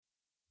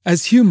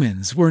As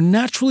humans, we're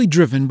naturally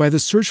driven by the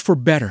search for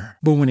better.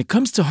 But when it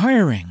comes to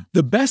hiring,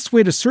 the best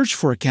way to search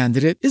for a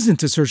candidate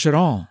isn't to search at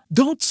all.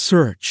 Don't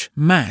search,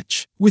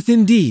 match with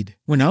Indeed.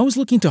 When I was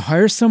looking to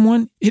hire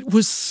someone, it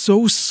was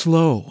so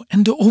slow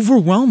and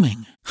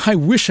overwhelming. I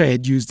wish I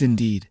had used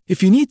Indeed.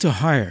 If you need to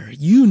hire,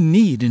 you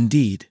need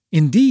Indeed.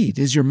 Indeed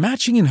is your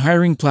matching and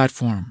hiring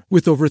platform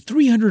with over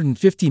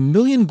 350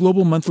 million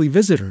global monthly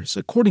visitors,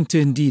 according to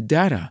Indeed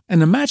data,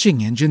 and a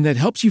matching engine that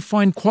helps you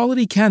find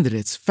quality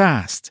candidates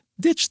fast.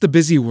 Ditch the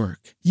busy work.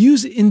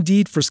 Use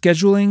Indeed for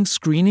scheduling,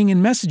 screening,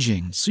 and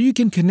messaging so you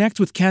can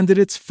connect with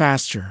candidates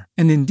faster.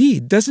 And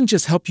Indeed doesn't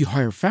just help you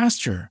hire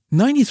faster.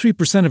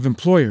 93% of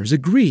employers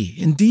agree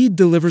Indeed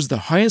delivers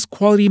the highest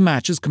quality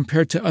matches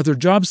compared to other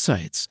job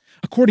sites,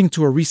 according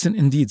to a recent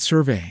Indeed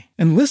survey.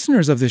 And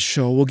listeners of this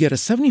show will get a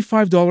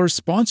 $75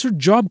 sponsored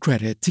job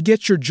credit to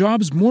get your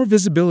jobs more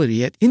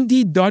visibility at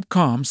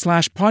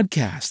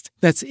Indeed.com/podcast.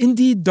 That's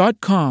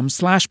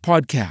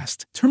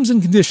Indeed.com/podcast. Terms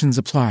and conditions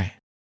apply.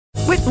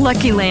 With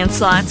Lucky Land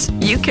Slots,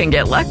 you can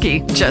get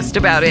lucky just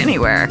about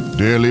anywhere.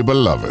 Dearly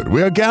beloved,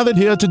 we are gathered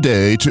here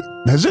today to...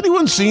 Has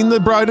anyone seen the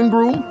bride and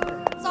groom?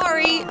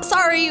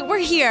 Sorry, we're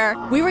here.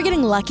 We were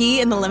getting lucky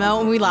in the limo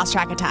and we lost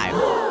track of time.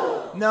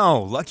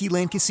 No, Lucky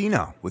Land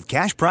Casino, with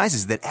cash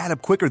prizes that add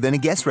up quicker than a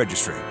guest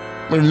registry.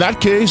 In that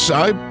case,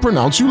 I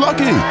pronounce you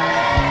lucky.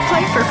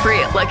 Play for free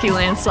at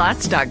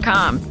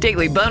LuckyLandSlots.com.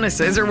 Daily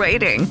bonuses are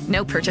waiting.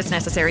 No purchase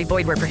necessary.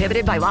 Void where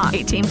prohibited by law.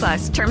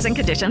 18+. Terms and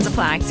conditions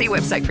apply. See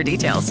website for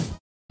details.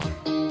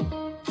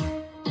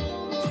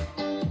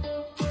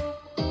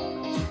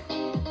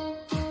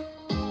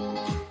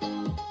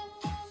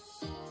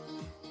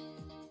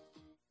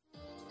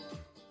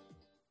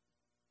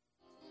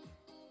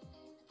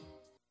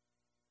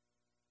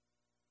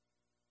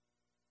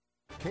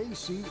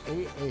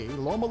 KCAA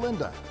Loma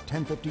Linda,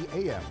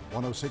 1050 AM,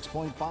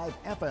 106.5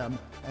 FM,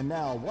 and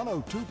now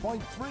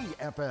 102.3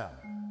 FM.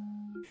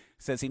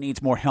 Says he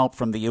needs more help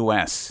from the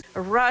U.S.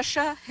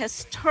 Russia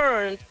has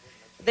turned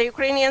the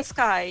Ukrainian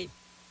sky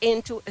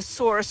into a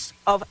source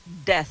of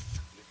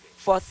death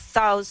for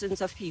thousands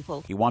of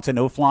people. He wants a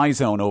no-fly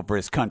zone over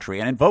his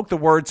country and invoked the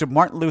words of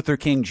Martin Luther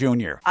King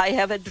Jr. I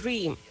have a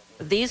dream.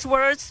 These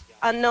words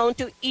are known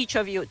to each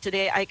of you.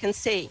 Today I can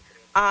say,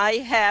 I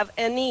have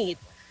a need.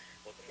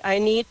 I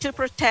need to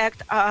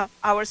protect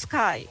our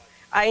sky.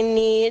 I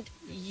need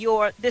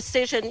your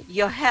decision,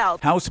 your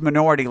help. House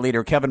Minority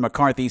Leader Kevin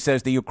McCarthy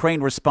says the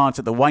Ukraine response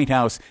at the White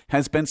House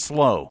has been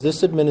slow.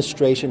 This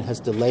administration has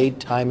delayed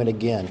time and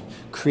again,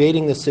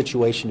 creating the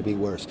situation to be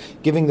worse,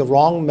 giving the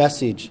wrong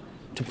message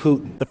to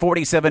Putin. The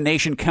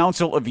 47-nation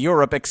Council of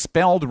Europe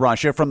expelled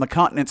Russia from the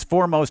continent's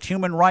foremost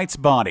human rights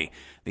body.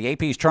 The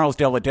AP's Charles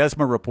de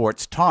Ledesma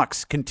reports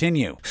talks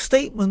continue.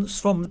 Statements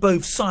from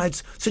both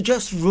sides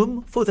suggest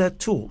room for their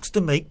talks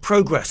to make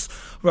progress.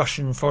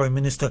 Russian Foreign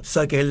Minister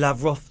Sergei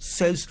Lavrov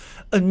says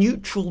a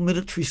neutral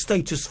military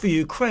status for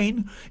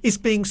Ukraine is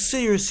being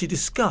seriously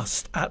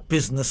discussed at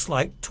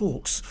business-like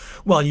talks,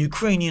 while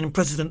Ukrainian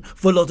President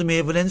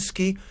Volodymyr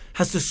Zelensky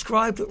has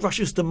described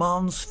Russia's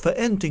demands for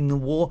ending the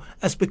war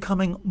as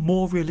becoming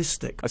more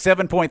realistic. A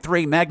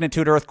 7.3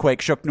 magnitude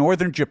earthquake shook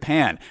northern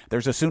Japan.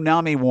 There's a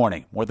tsunami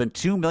warning. More than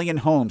 2 million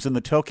homes in the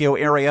Tokyo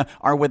area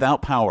are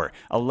without power.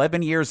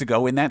 11 years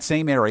ago in that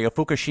same area,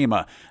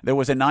 Fukushima, there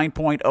was a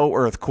 9.0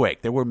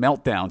 earthquake. There were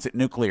meltdowns at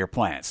nuclear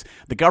plants.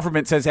 The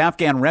government says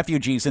Afghan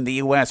refugees in the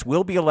U.S.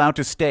 will be allowed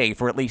to stay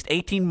for at least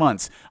 18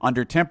 months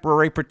under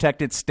temporary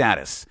protected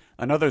status.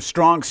 Another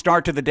strong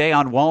start to the day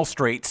on Wall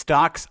Street.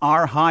 Stocks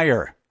are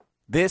higher.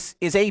 This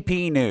is AP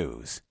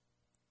News.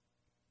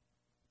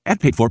 And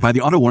paid for by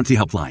the Auto Warranty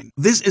Helpline.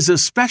 This is a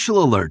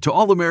special alert to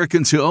all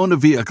Americans who own a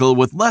vehicle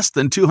with less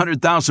than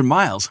 200,000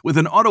 miles with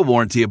an auto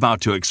warranty about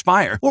to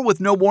expire or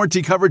with no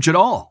warranty coverage at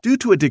all. Due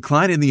to a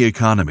decline in the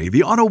economy,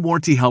 the Auto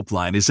Warranty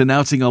Helpline is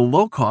announcing a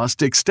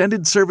low-cost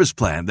extended service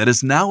plan that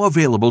is now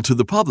available to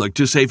the public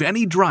to save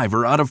any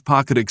driver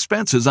out-of-pocket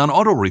expenses on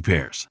auto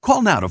repairs.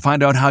 Call now to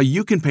find out how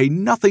you can pay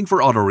nothing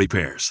for auto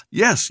repairs.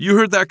 Yes, you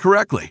heard that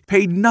correctly.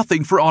 Pay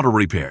nothing for auto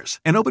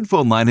repairs. An open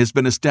phone line has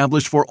been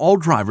established for all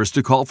drivers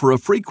to call for a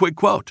free quick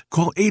quote.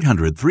 Call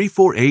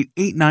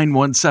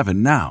 800-348-8917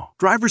 now.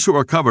 Drivers who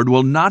are covered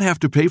will not have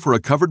to pay for a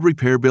covered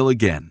repair bill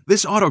again.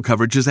 This auto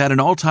coverage is at an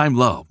all-time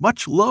low,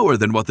 much lower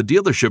than what the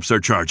dealerships are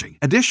charging.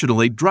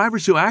 Additionally,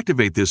 drivers who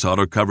activate this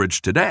auto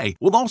coverage today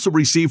will also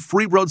receive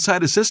free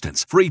roadside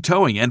assistance, free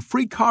towing, and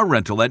free car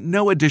rental at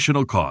no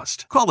additional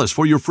cost. Call us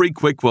for your free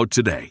quick quote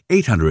today.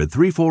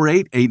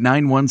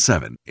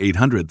 800-348-8917.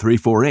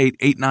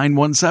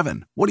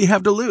 800-348-8917. What do you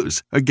have to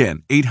lose?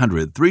 Again,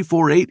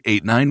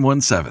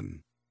 800-348-8917.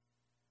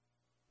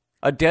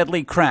 A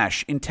deadly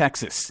crash in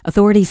Texas.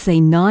 Authorities say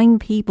 9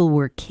 people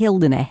were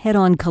killed in a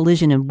head-on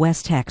collision in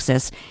West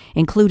Texas,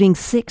 including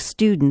 6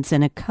 students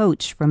and a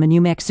coach from a New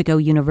Mexico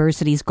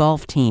University's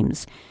golf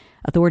teams.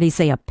 Authorities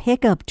say a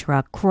pickup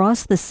truck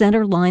crossed the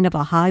center line of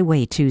a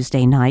highway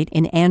Tuesday night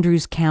in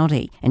Andrews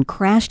County and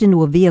crashed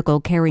into a vehicle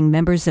carrying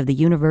members of the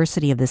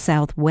University of the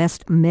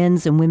Southwest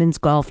men's and women's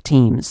golf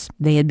teams.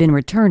 They had been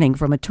returning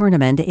from a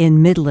tournament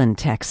in Midland,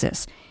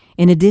 Texas.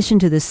 In addition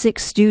to the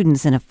 6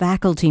 students and a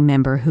faculty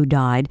member who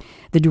died,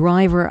 the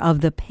driver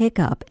of the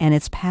pickup and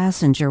its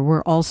passenger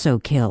were also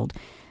killed.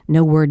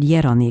 No word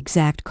yet on the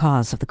exact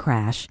cause of the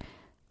crash.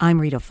 I'm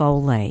Rita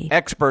Foley.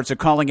 Experts are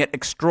calling it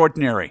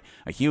extraordinary.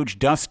 A huge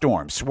dust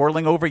storm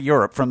swirling over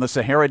Europe from the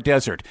Sahara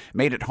Desert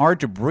made it hard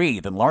to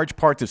breathe in large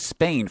parts of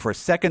Spain for a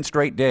second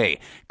straight day.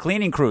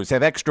 Cleaning crews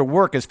have extra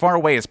work as far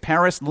away as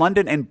Paris,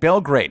 London, and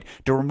Belgrade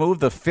to remove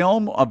the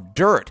film of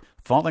dirt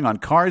falling on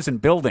cars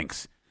and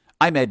buildings.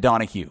 I'm Ed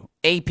Donahue,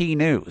 AP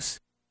News.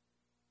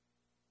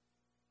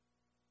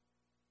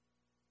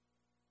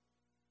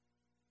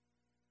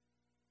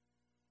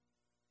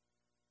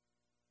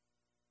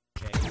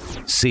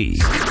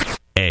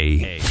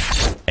 CAA.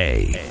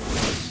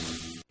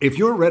 If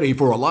you're ready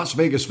for a Las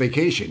Vegas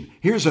vacation,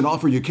 here's an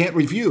offer you can't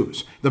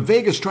refuse. The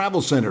Vegas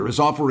Travel Center is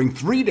offering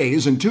 3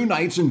 days and 2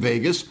 nights in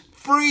Vegas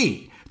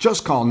free.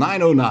 Just call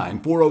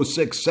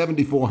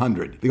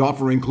 909-406-7400. The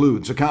offer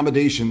includes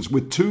accommodations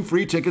with 2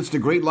 free tickets to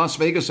Great Las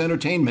Vegas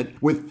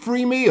Entertainment with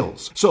free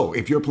meals. So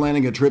if you're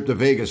planning a trip to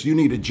Vegas, you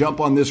need to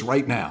jump on this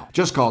right now.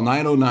 Just call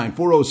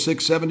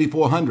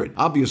 909-406-7400.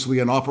 Obviously,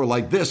 an offer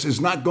like this is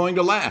not going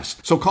to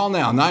last. So call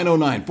now,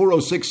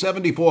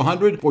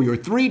 909-406-7400 for your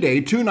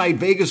 3-day, 2-night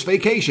Vegas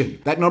vacation.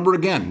 That number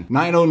again,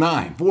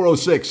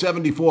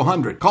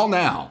 909-406-7400. Call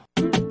now.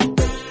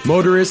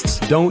 Motorists,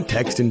 don't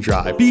text and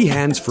drive. Be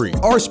hands-free.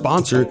 Our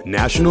sponsor,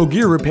 National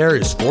Gear Repair,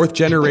 is 4th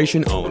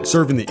generation owned,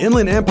 serving the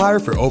Inland Empire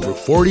for over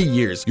 40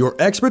 years. Your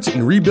experts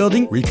in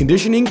rebuilding,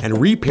 reconditioning,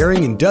 and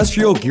repairing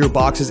industrial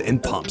gearboxes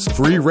and pumps.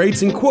 Free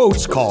rates and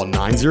quotes. Call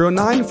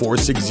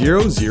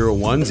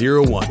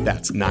 909-460-0101.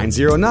 That's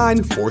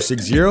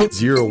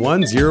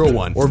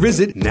 909-460-0101. Or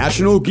visit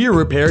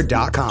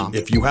nationalgearrepair.com.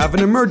 If you have an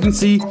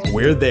emergency,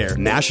 we're there.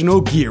 National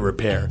Gear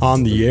Repair.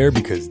 On the air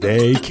because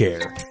they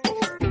care.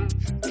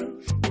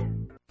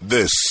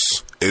 This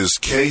is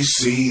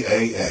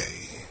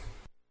KCAA.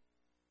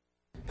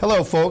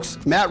 Hello, folks.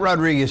 Matt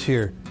Rodriguez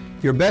here,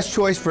 your best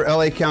choice for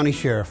LA County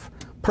Sheriff.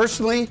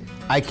 Personally,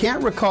 I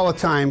can't recall a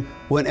time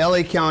when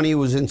LA County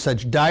was in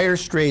such dire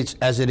straits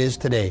as it is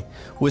today,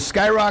 with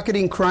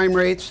skyrocketing crime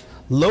rates,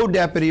 low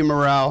deputy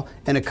morale,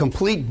 and a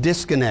complete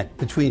disconnect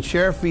between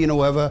Sheriff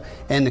Villanueva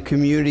and the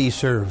community he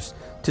serves.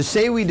 To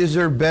say we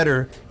deserve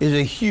better is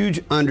a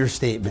huge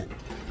understatement.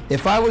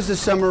 If I was to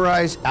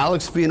summarize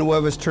Alex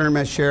Villanueva's term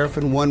as sheriff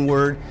in one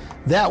word,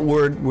 that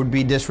word would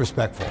be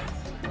disrespectful.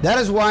 That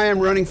is why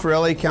I'm running for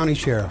LA County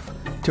Sheriff,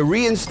 to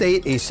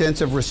reinstate a sense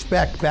of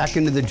respect back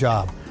into the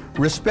job.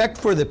 Respect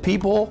for the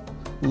people,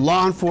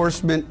 law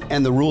enforcement,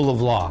 and the rule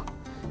of law.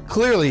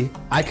 Clearly,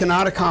 I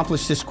cannot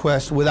accomplish this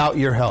quest without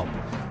your help.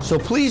 So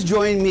please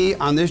join me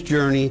on this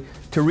journey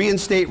to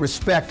reinstate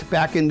respect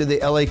back into the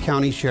LA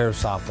County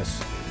Sheriff's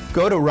Office.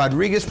 Go to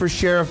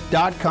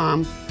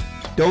rodriguezforsheriff.com.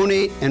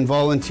 Donate and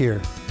volunteer.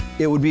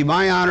 It would be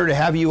my honor to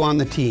have you on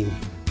the team.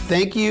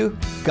 Thank you,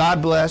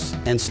 God bless,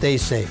 and stay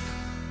safe.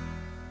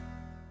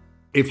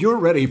 If you're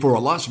ready for a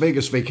Las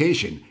Vegas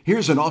vacation,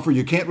 here's an offer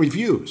you can't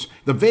refuse.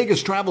 The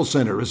Vegas Travel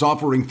Center is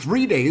offering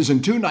 3 days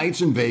and 2 nights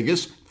in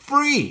Vegas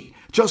free.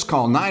 Just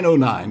call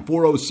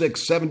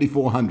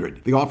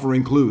 909-406-7400. The offer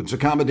includes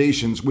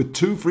accommodations with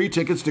 2 free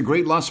tickets to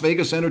Great Las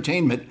Vegas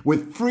Entertainment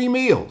with free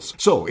meals.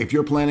 So if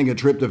you're planning a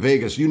trip to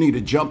Vegas, you need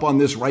to jump on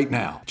this right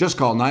now. Just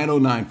call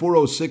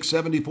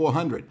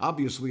 909-406-7400.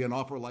 Obviously, an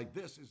offer like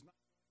this is not...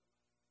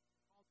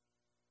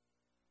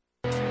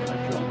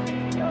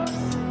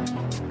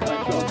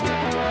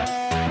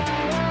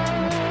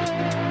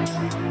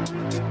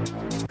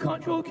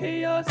 Control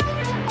chaos.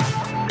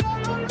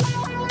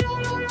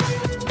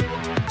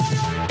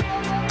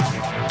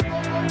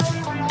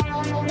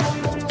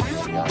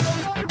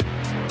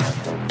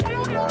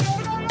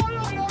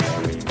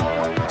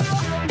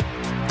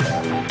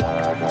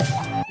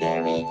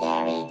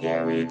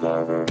 Gary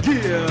Garver.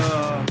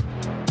 Yeah.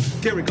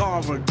 Gary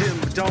Garver, Dim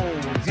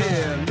Jones.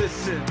 Yeah,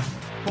 listen.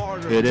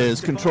 It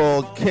is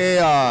Controlled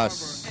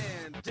Chaos.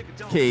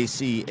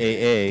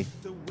 KCAA.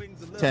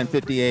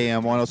 1050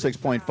 AM,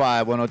 106.5,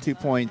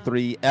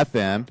 102.3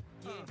 FM.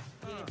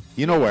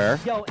 You know where.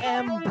 Yo,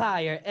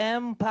 Empire,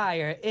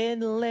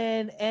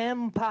 Inland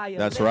Empire.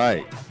 That's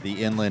right,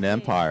 the Inland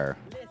Empire.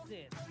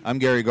 I'm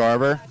Gary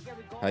Garver.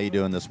 How you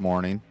doing this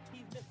morning?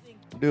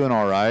 Doing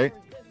all right.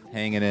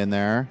 Hanging in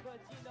there.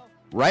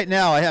 Right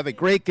now, I have a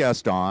great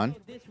guest on.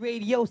 This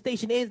radio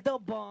station is the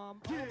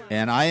bomb.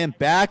 And I am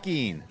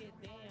backing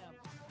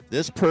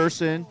this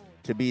person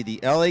to be the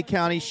LA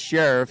County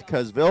Sheriff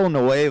because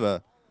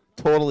Villanueva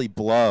totally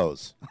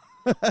blows.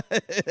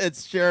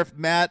 It's Sheriff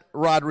Matt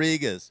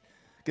Rodriguez.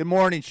 Good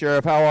morning,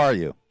 Sheriff. How are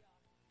you?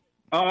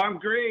 Oh, I'm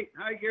great.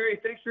 Hi, Gary.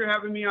 Thanks for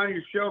having me on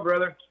your show,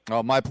 brother.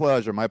 Oh, my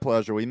pleasure. My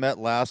pleasure. We met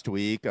last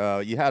week.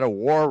 You had a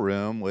war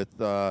room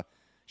with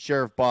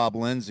Sheriff Bob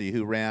Lindsay,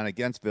 who ran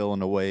against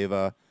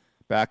Villanueva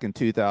back in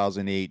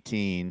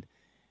 2018.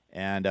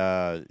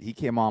 And he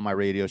came on my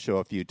radio show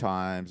a few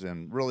times,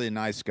 and really a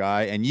nice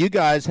guy. And you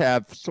guys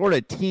have sort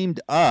of teamed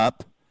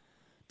up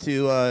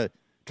to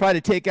try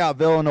to take out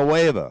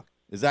Villanueva.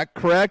 Is that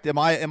correct? Am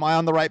I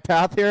on the right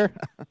path here?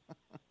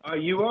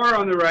 You are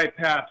on the right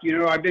path. You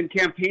know, I've been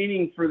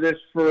campaigning for this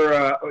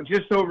for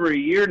just over a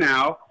year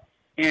now,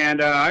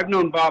 and I've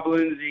known Bob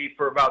Lindsay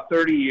for about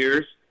 30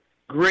 years.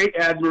 Great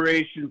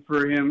admiration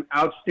for him,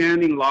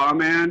 outstanding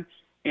lawman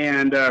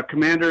and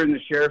commander in the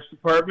Sheriff's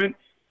Department.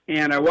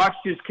 And I watched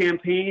his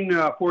campaign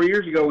 4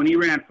 years ago when he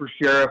ran for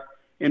sheriff,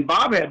 and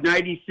Bob had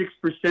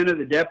 96% of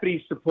the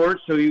deputy support,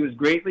 so he was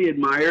greatly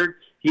admired.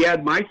 He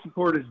had my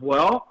support as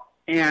well,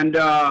 and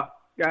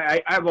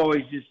I've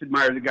always just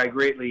admired the guy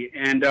greatly.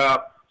 And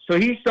so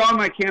he saw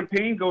my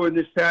campaign going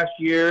this past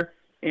year,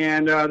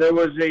 and there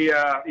was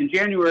in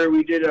January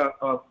we did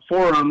a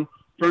forum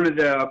in front of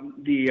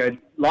the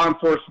law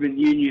enforcement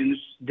unions,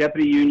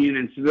 deputy union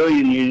and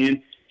civilian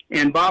union,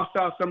 and Bob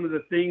saw some of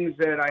the things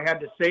that I had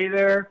to say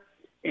there,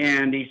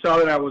 and he saw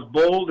that I was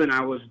bold and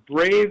I was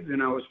brave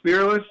and I was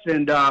fearless,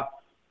 and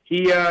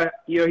he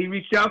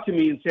reached out to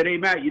me and said, "Hey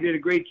Matt, you did a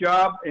great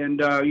job, and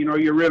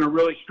you're in a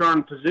really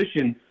strong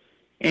position."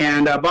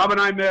 And Bob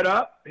and I met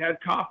up, had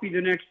coffee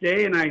the next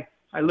day, and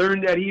I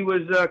learned that he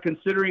was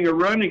considering a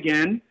run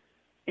again,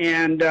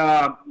 and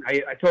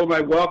I told him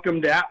I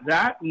welcomed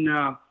that,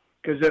 and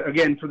because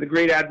again, for the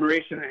great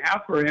admiration I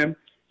have for him.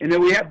 And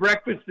then we had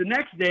breakfast the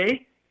next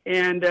day,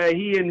 and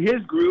he and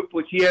his group,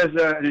 which he has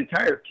an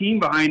entire team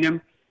behind him,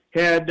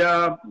 had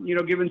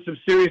given some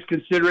serious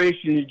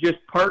consideration to just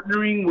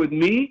partnering with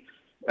me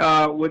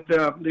with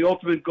the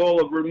ultimate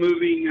goal of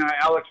removing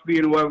Alex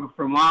Villanueva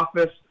from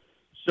office.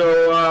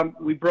 So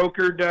we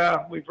brokered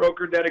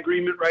that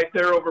agreement right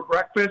there over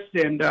breakfast,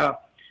 and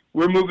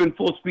we're moving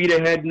full speed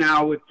ahead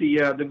now with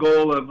the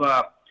goal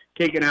of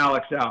taking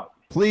Alex out.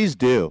 Please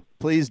do.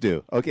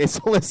 Okay,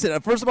 so listen,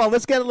 first of all,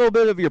 let's get a little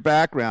bit of your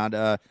background.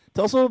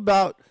 Tell us a little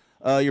about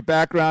your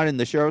background in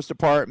the Sheriff's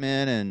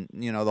Department and,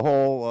 the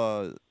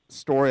whole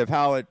story of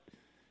how it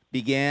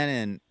began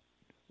and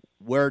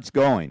where it's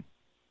going.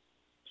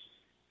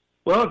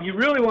 Well, if you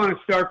really want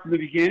to start from the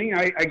beginning,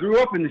 I grew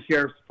up in the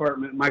Sheriff's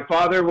Department. My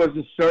father was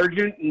a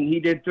sergeant, and he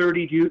did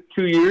 32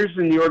 years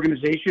in the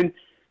organization.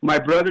 My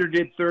brother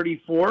did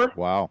 34.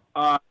 Wow.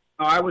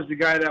 I was the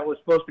guy that was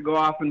supposed to go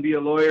off and be a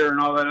lawyer and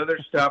all that other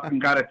stuff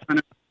and got a ton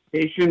of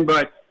education,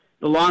 but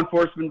the law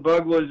enforcement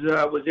bug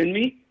was in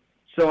me.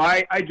 So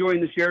I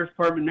joined the Sheriff's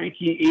Department in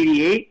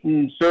 1988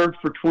 and served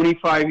for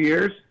 25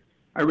 years.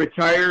 I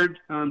retired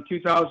in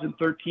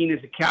 2013 as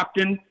a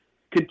captain,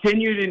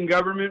 continued in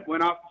government,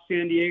 went off to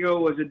San Diego,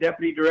 was a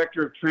deputy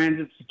director of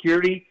transit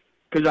security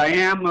because I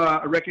am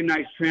a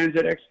recognized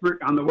transit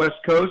expert on the West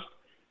Coast.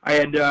 I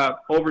had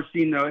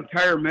overseen the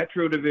entire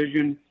Metro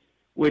Division,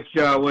 which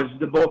was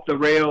both the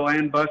rail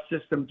and bus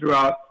system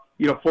throughout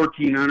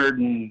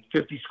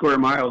 1,450 square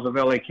miles of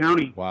LA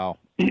County. Wow.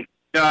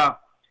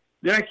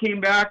 Then I came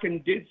back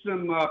and did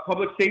some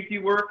public safety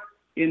work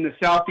in the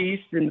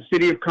Southeast in the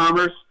city of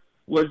Commerce,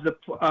 was the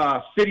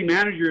city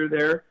manager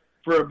there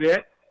for a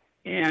bit,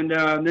 and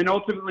then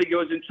ultimately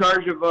was in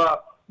charge of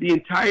the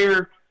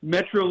entire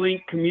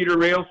MetroLink commuter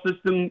rail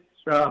system,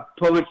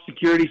 public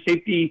security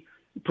safety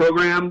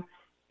program.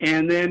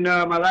 And then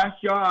my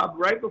last job,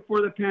 right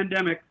before the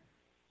pandemic,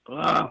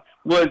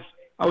 was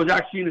I was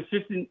actually an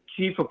assistant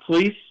chief of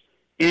police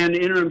and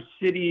interim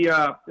city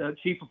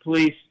chief of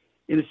police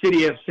in the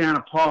city of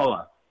Santa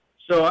Paula.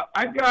 So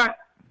I've got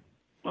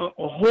a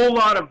whole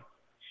lot of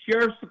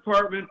Sheriff's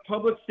Department,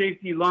 public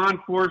safety, law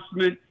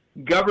enforcement,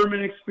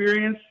 government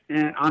experience.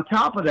 And on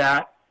top of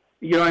that,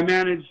 I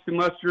managed to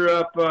muster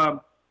up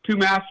 2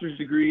 master's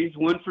degrees,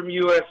 one from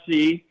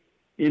USC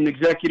in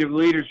executive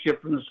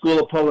leadership from the School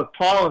of Public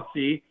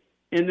Policy,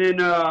 and then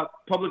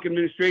public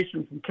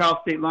administration from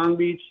Cal State Long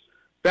Beach,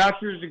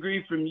 bachelor's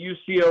degree from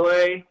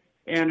UCLA,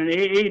 and an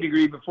AA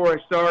degree before I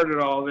started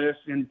all this.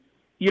 And,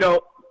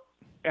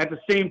 at the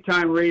same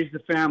time raised a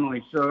family.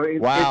 So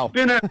it's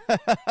been a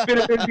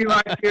busy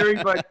life,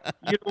 Gary, but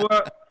you know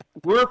what?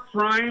 We're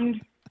primed.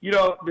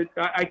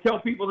 I tell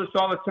people this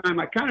all the time.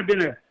 I've kind of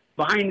been a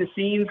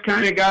behind-the-scenes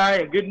kind of guy,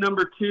 a good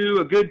number 2,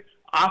 a good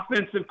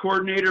offensive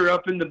coordinator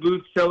up in the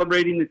booth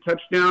celebrating the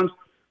touchdowns.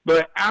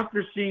 But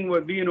after seeing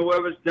what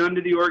Villanueva's done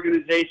to the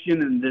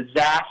organization and the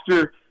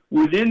disaster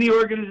within the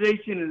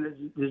organization and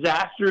the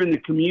disaster in the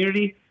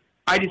community,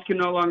 I just can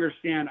no longer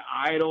stand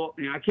idle.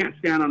 I can't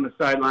stand on the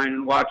sideline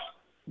and watch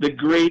the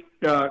great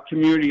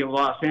community of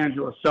Los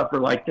Angeles suffer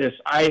like this.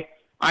 I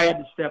had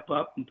to step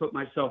up and put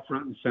myself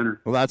front and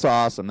center. Well, that's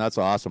awesome.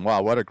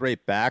 Wow, what a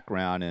great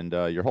background, and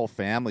your whole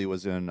family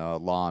was in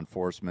law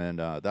enforcement.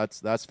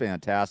 That's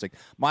fantastic.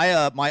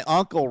 My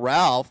uncle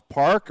Ralph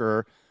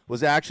Parker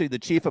was actually the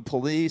chief of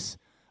police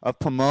of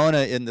Pomona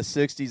in the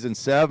 60s and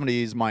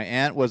 70s. My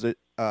aunt was a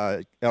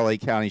L.A.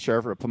 County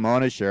sheriff, or a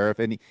Pomona sheriff,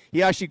 and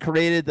he actually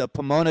created the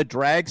Pomona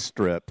drag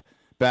strip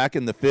back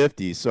in the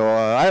 50s. So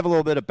I have a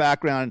little bit of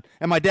background,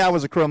 and my dad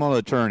was a criminal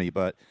attorney,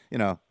 but,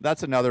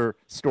 that's another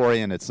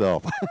story in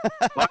itself.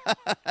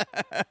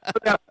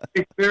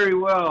 Very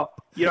well.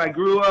 I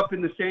grew up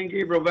in the San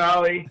Gabriel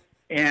Valley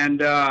and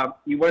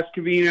West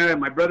Covina,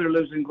 and my brother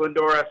lives in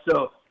Glendora,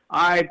 so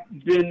I've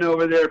been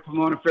over there at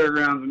Pomona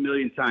Fairgrounds a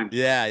million times.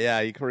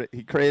 Yeah. He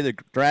created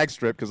a drag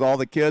strip because all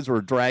the kids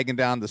were dragging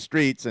down the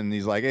streets, and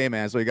he's like, hey,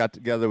 man, so he got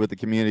together with the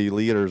community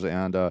leaders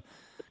and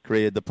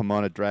created the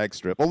Pomona drag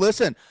strip. Well,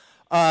 listen,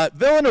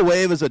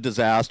 Villanueva is a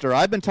disaster.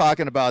 I've been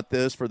talking about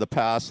this for the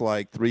past,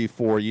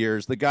 3-4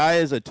 years. The guy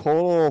is a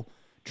total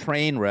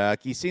train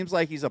wreck. He seems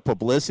like he's a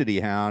publicity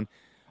hound.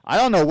 I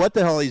don't know what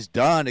the hell he's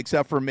done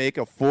except for make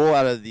a fool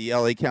out of the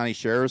L.A. County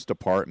Sheriff's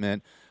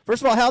Department.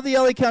 First of all, how do the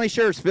L.A. County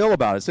Sheriffs feel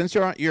about it? Since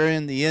you're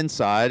in the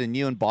inside, and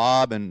you and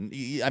Bob, and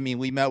I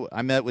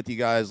met with you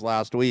guys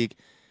last week,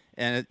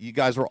 and you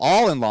guys were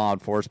all in law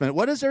enforcement.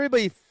 What's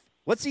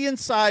the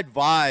inside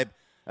vibe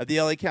of the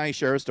L.A. County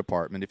Sheriff's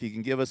Department? If you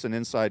can give us an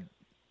inside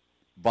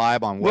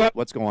vibe on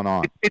what's going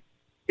on.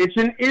 It's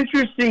an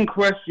interesting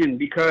question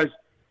because,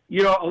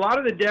 a lot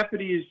of the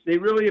deputies, they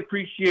really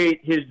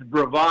appreciate his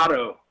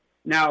bravado.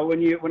 Now,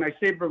 when I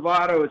say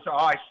bravado, it's,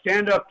 I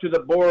stand up to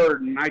the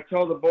board and I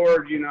tell the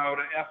board, to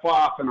F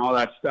off and all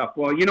that stuff.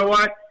 Well, you know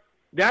what?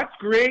 That's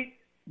great,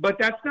 but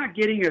that's not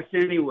getting us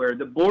anywhere.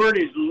 The board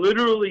is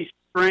literally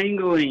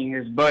strangling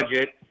his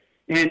budget.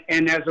 And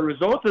as a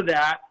result of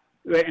that,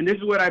 and this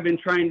is what I've been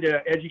trying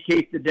to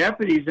educate the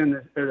deputies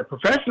and the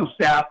professional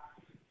staff,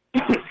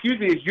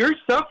 is you're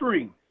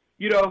suffering.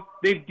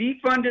 They've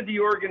defunded the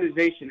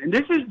organization. And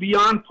this is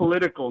beyond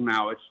political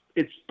now.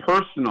 It's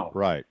personal.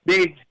 Right.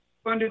 They've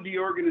funded the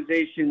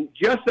organization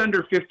just under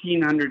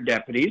 1,500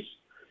 deputies.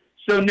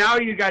 So now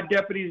you got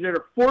deputies that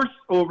are forced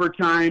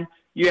overtime.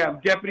 You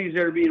have deputies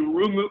that are being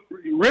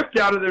ripped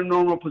out of their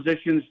normal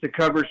positions to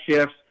cover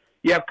shifts.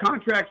 You have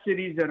contract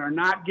cities that are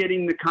not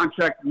getting the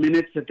contract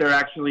minutes that they're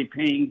actually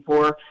paying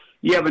for.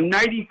 You have a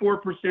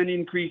 94%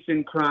 increase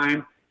in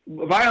crime.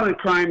 Violent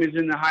crime is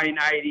in the high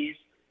 90s.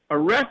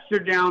 Arrests are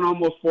down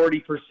almost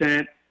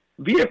 40%.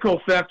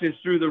 Vehicle theft is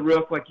through the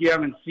roof like you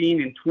haven't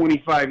seen in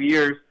 25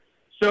 years.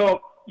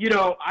 So,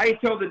 I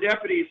tell the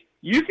deputies,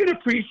 you can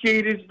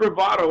appreciate his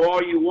bravado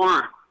all you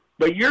want,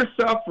 but you're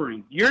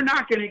suffering. You're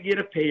not going to get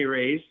a pay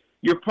raise.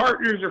 Your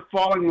partners are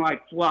falling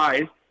like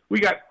flies. We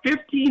got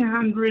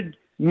 1,500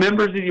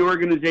 members of the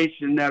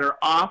organization that are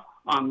off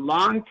on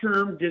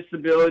long-term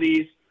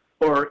disabilities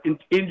or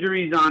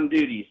injuries on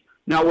duties.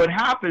 Now, what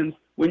happens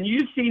when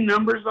you see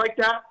numbers like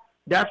that,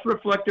 that's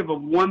reflective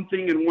of one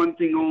thing and one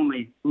thing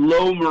only,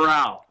 low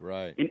morale.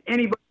 Right. And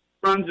anybody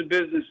who runs a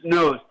business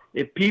knows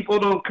if people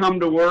don't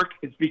come to work,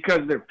 it's because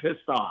they're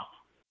pissed off.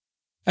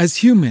 As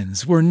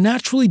humans, we're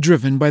naturally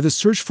driven by the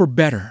search for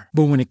better.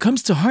 But when it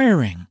comes to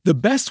hiring, the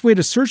best way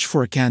to search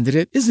for a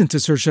candidate isn't to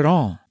search at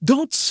all.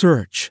 Don't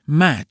search,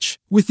 match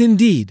with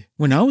Indeed.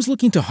 When I was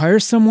looking to hire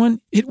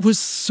someone, it was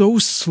so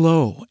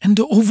slow and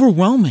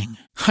overwhelming.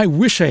 I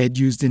wish I had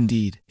used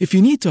Indeed. If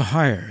you need to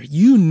hire,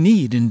 you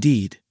need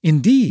Indeed.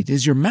 Indeed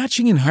is your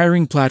matching and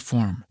hiring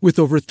platform with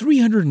over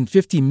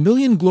 350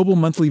 million global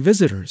monthly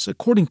visitors,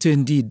 according to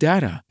Indeed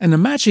data, and a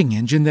matching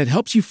engine that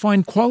helps you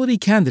find quality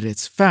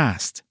candidates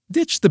fast.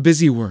 Ditch the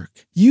busy work.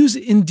 Use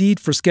Indeed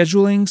for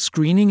scheduling,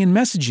 screening, and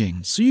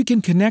messaging so you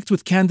can connect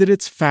with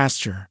candidates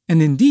faster. And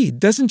Indeed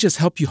doesn't just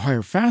help you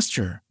hire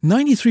faster.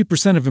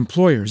 93% of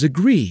employers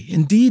agree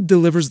Indeed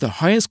delivers the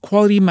highest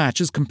quality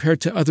matches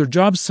compared to other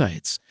job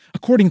sites,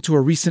 according to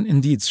a recent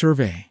Indeed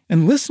survey.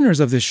 And listeners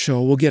of this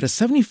show will get a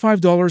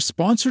 $75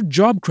 sponsored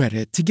job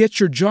credit to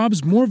get your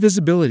jobs more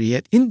visibility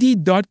at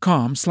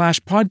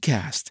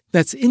Indeed.com/podcast.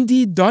 That's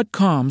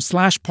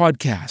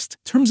Indeed.com/podcast.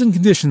 Terms and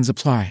conditions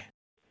apply.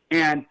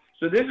 And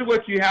so this is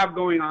what you have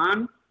going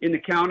on in the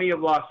county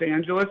of Los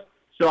Angeles.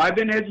 So I've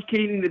been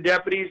educating the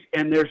deputies,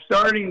 and they're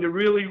starting to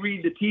really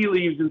read the tea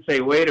leaves and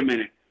say, wait a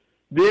minute,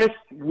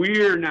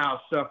 we're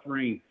now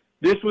suffering.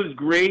 This was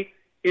great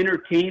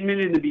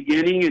entertainment in the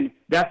beginning, and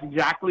that's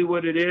exactly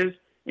what it is.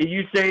 And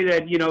you say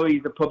that,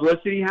 he's a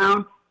publicity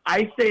hound.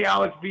 I say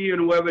Alex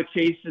Villanueva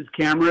chases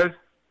cameras.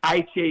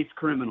 I chase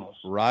criminals.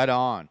 Right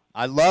on.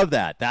 I love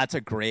that. That's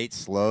a great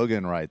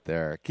slogan right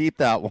there. Keep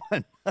that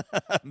one,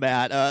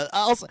 Matt.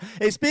 Also,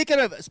 hey, speaking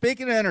of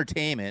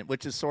entertainment,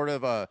 which is sort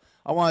of I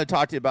want to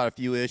talk to you about a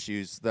few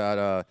issues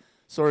that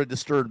sort of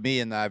disturbed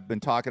me and that I've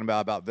been talking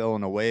about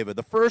Villanueva.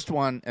 The first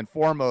one and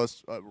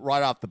foremost,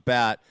 right off the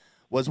bat,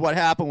 was what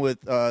happened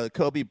with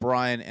Kobe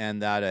Bryant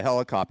and that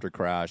helicopter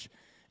crash.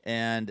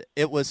 And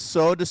it was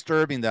so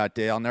disturbing that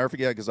day. I'll never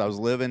forget because I was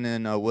living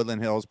in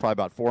Woodland Hills, probably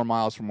about 4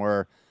 miles from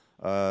where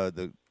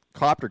the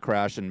copter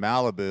crash in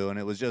Malibu, and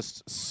it was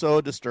just so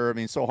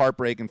disturbing, so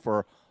heartbreaking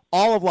for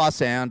all of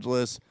Los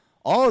Angeles,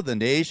 all of the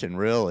nation,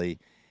 really.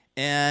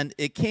 And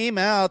it came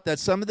out that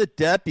some of the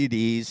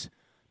deputies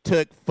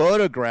took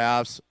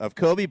photographs of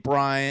Kobe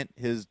Bryant,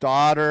 his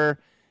daughter,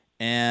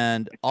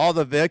 and all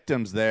the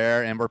victims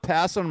there, and were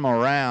passing them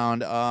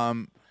around.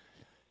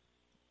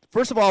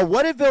 First of all,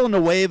 what did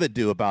Villanueva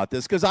do about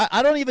this? Because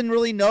I don't even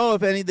really know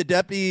if any of the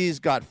deputies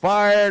got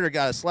fired or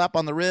got a slap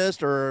on the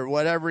wrist or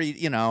whatever,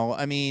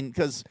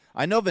 because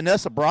I know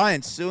Vanessa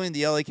Bryant's suing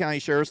the LA County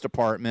Sheriff's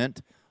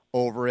Department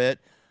over it.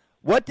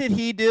 What did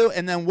he do,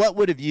 and then what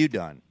would have you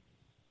done?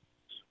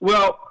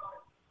 Well,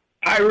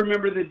 I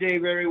remember the day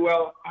very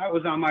well. I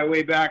was on my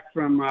way back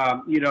from,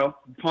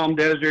 Palm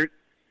Desert,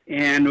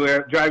 and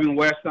we're driving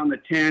west on the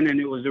 10, and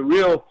it was a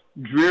real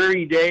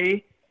dreary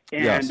day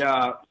and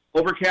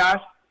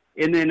overcast.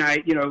 And then I,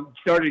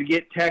 started to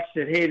get texts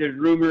that, hey, there's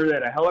rumor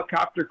that a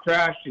helicopter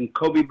crashed and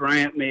Kobe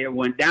Bryant may have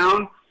went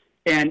down.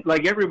 And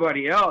like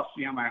everybody else,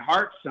 my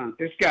heart sunk.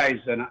 This guy's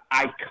an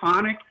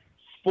iconic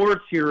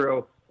sports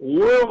hero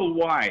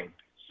worldwide.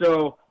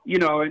 So,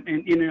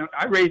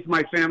 I raised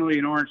my family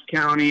in Orange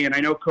County, and I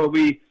know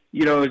Kobe,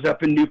 is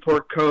up in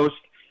Newport Coast.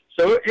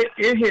 So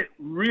it hit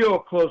real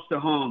close to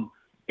home.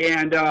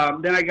 And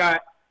then I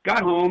got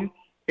home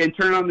and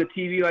turned on the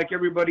TV like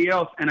everybody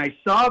else, and I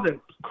saw the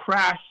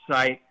crash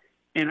site.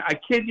 And I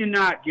kid you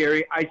not,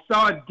 Gary, I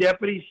saw a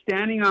deputy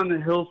standing on the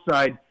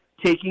hillside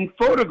taking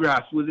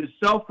photographs with his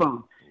cell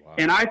phone. Wow.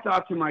 And I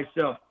thought to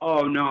myself,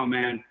 oh, no,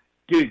 man,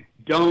 dude,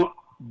 don't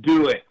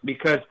do it.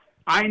 Because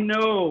I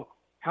know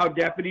how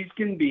deputies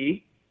can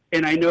be,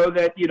 and I know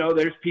that,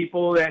 there's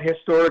people that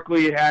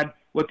historically had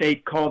what they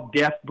call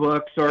death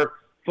books or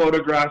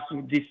photographs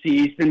of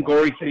deceased and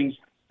gory things,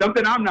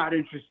 something I'm not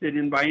interested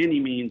in by any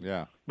means.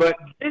 Yeah. But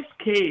this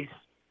case,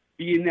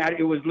 being that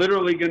it was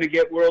literally going to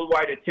get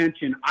worldwide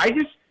attention, I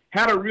just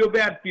had a real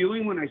bad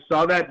feeling when I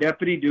saw that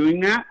deputy doing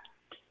that.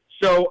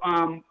 So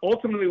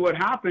ultimately what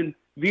happened,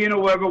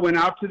 Villanueva went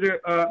out to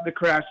the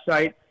crash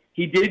site.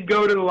 He did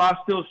go to the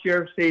Lost Hills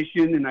Sheriff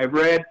Station, and I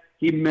read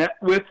in the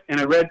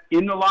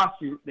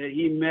lawsuit that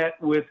he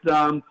met with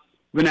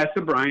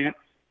Vanessa Bryant.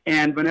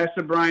 And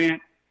Vanessa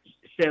Bryant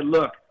said,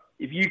 look,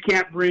 if you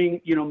can't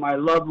bring, my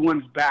loved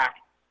ones back,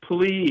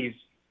 please,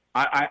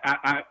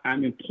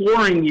 I'm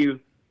imploring you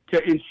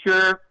to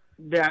ensure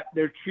that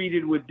they're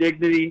treated with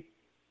dignity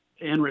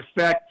and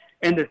respect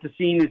and that the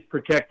scene is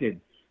protected.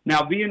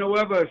 Now,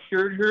 Villanueva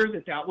assured her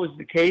that was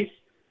the case,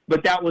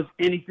 but that was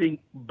anything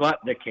but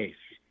the case.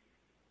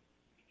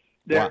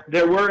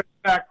 There were, in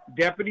fact,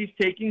 deputies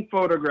taking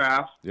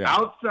photographs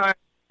outside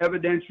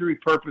evidentiary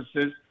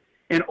purposes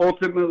and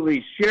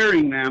ultimately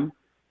sharing them.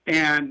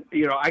 And,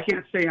 I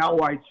can't say how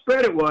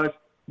widespread it was,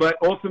 but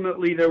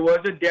ultimately there was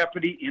a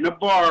deputy in a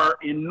bar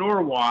in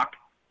Norwalk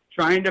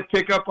trying to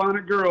pick up on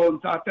a girl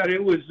and thought that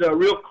it was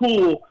real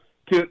cool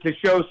to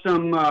show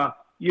some,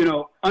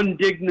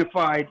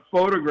 undignified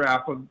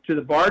photograph to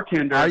the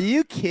bartender. Are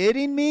you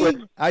kidding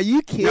me? Are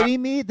you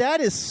kidding me?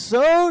 That is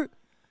so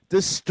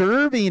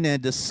disturbing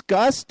and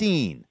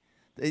disgusting.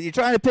 You're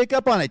trying to pick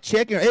up on a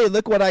chick. Hey,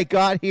 look what I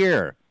got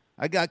here.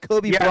 I got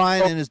Kobe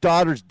Bryant and his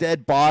daughter's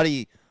dead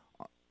body.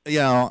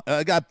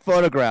 I got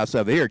photographs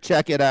of it. Here,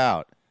 check it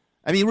out.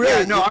 I mean,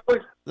 really. Yeah,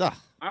 no,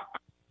 I'm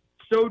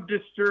so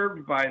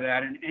disturbed by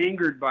that and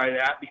angered by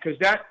that because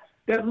that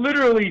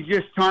literally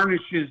just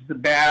tarnishes the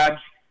badge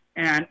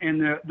and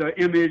the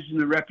image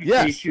and the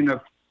reputation of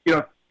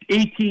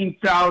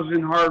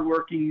 18,000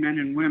 hardworking men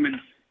and women.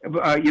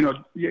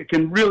 It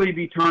can really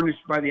be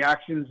tarnished by the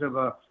actions of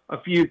a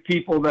few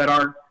people that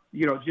are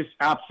just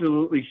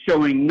absolutely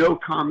showing no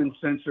common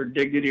sense or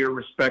dignity or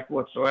respect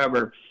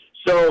whatsoever.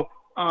 So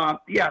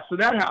so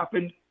that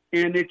happened,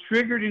 and it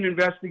triggered an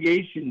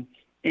investigation.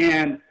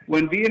 And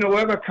when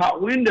Villanueva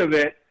caught wind of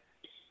it,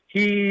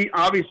 he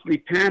obviously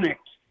panicked,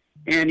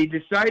 and he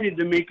decided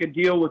to make a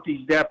deal with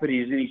these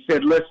deputies. And he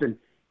said, listen,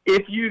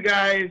 if you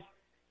guys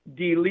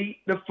delete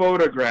the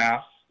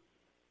photographs,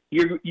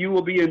 you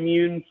will be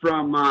immune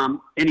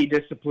from any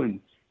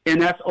discipline.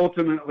 And that's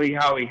ultimately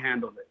how he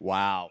handled it.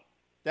 Wow.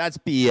 That's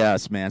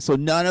BS, man. So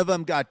none of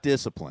them got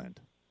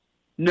disciplined.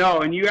 No,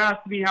 and you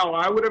asked me how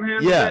I would have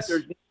handled that.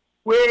 There's no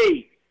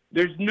way.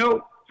 There's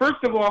no.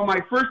 First of all,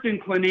 my first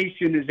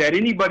inclination is that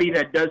anybody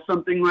that does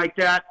something like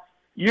that,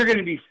 you're going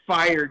to be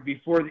fired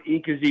before the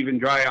ink is even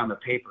dry on the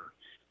paper.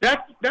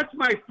 That's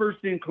my first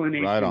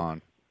inclination. Right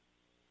on.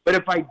 But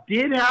if I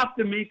did have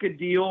to make a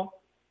deal,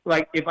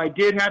 like if I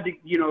did have to,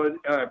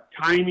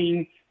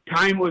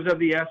 time was of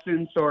the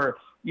essence, or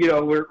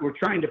we're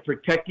trying to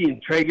protect the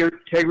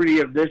integrity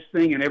of this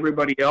thing and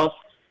everybody else,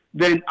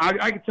 then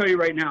I can tell you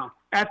right now,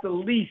 at the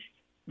least,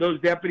 those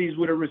deputies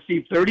would have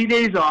received 30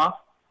 days off.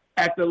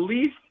 At the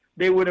least,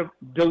 they would have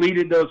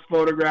deleted those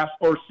photographs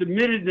or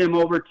submitted them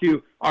over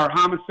to our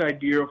homicide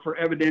bureau for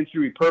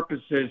evidentiary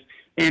purposes.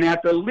 And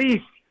at the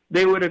least,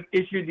 they would have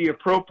issued the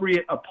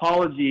appropriate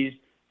apologies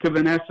to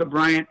Vanessa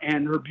Bryant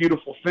and her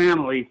beautiful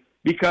family,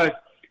 because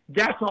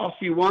that's all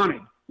she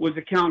wanted was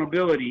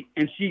accountability,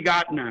 and she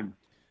got none.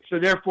 So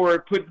therefore,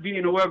 it put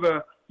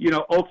Villanueva,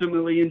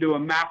 ultimately into a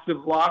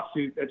massive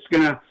lawsuit that's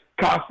going to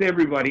cost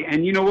everybody.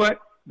 And you know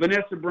what?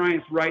 Vanessa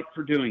Bryant's right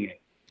for doing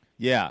it.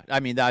 Yeah, I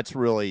mean, that's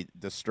really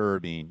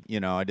disturbing,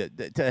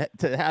 to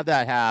have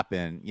that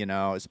happen,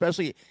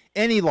 especially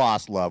any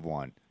lost loved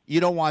one.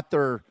 You don't want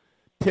their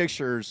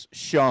pictures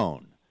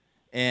shown.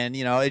 And,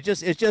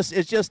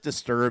 it's just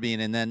disturbing.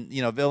 And then,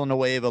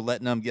 Villanueva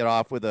letting them get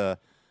off with a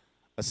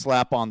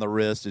slap on the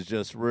wrist is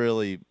just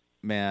really,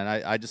 man,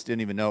 I just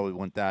didn't even know it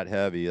went that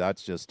heavy.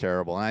 That's just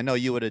terrible. And I know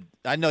you would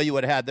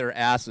have had their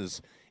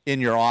asses in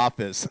your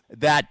office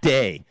that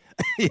day.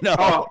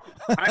 Oh,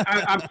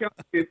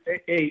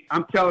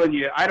 I'm telling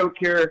you, I don't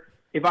care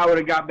if I would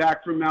have got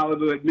back from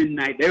Malibu at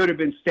midnight, they would have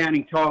been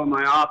standing tall in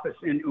my office,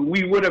 and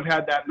we would have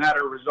had that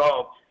matter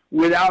resolved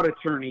without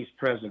attorneys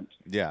present.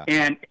 Yeah.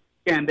 And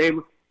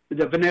the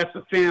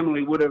Vanessa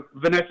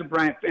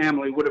Bryant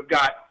family would have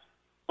got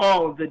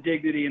all of the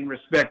dignity and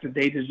respect that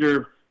they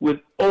deserve, with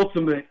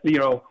ultimate,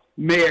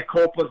 mea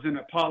culpas and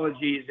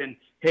apologies. And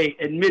hey,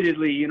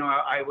 admittedly,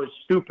 I was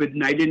stupid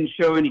and I didn't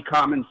show any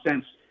common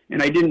sense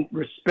and I didn't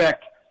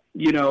respect,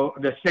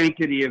 the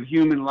sanctity of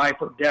human life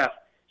or death.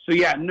 So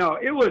yeah, no,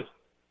 it was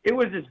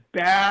as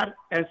bad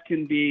as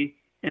can be.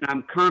 And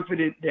I'm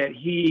confident that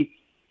he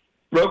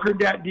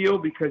brokered that deal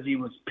because he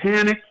was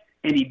panicked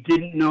and he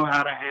didn't know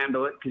how to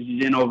handle it because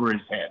he's in over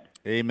his head.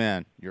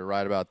 Amen. You're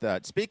right about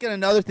that. Speaking of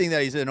another thing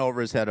that he's in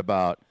over his head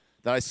about,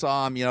 that I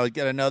saw him,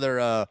 get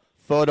another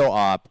photo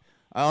op.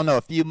 I don't know,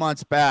 a few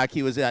months back,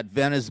 he was at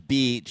Venice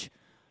Beach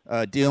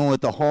dealing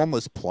with the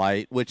homeless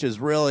plight, which is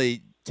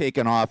really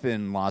taken off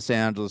in Los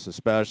Angeles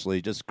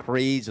especially, just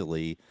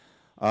crazily.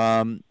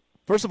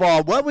 First of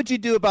all, what would you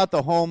do about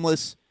the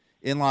homeless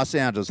in Los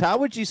Angeles? How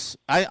would you,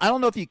 I don't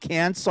know if you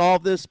can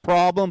solve this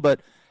problem, but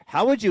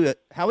how would you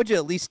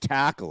at least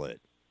tackle it?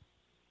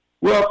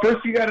 Well,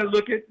 first you got to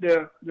look at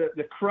the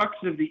crux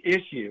of the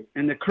issue.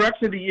 And the crux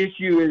of the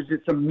issue is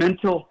it's a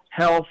mental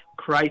health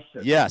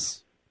crisis.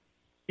 Yes.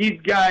 These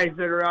guys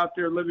that are out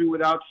there living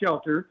without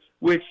shelter,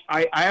 which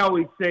I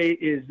always say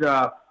is,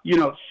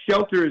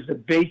 shelter is a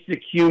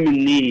basic human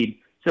need.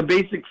 It's a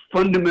basic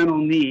fundamental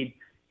need.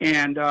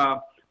 And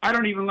I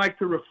don't even like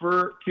to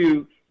refer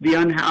to the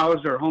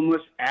unhoused or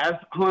homeless as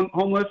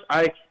homeless.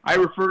 I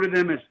refer to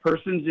them as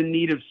persons in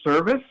need of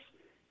service.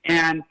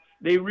 And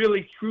they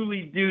really,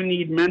 truly do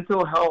need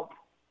mental health,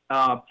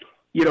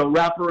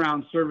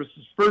 wraparound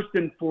services first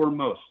and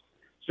foremost.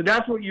 So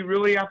that's what you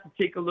really have to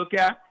take a look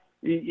at.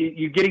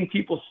 You're getting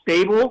people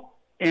stable,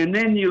 and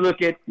then you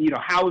look at,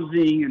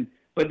 housing,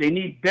 but they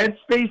need bed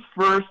space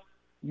first,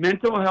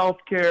 mental health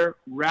care,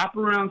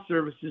 wraparound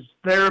services,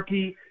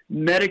 therapy,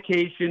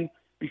 medication,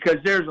 because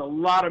there's a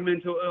lot of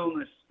mental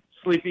illness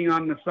sleeping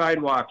on the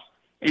sidewalks.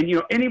 And,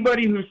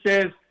 anybody who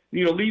says,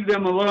 leave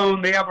them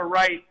alone, they have a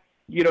right,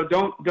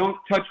 don't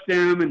touch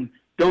them and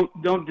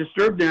don't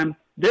disturb them.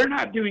 They're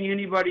not doing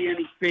anybody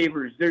any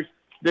favors.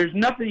 There's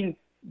nothing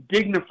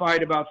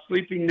dignified about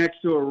sleeping next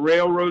to a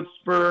railroad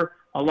spur,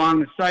 along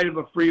the side of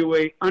a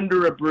freeway,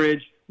 under a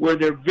bridge, where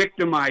they're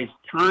victimized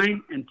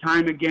time and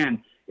time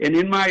again. And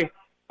in my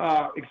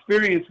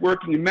experience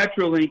working in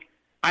Metrolink,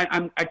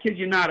 I kid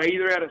you not, I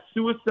either had a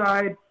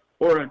suicide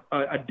or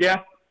a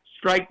death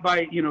strike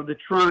by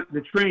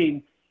the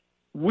train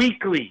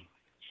weekly.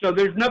 So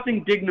there's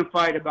nothing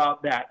dignified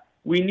about that.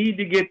 We need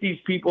to get these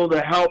people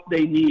the help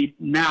they need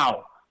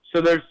now.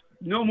 So there's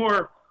no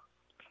more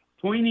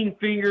pointing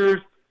fingers,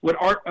 what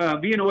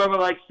Villanueva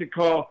likes to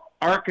call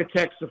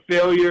architects of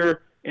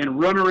failure, and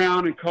run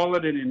around and call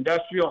it an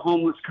industrial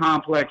homeless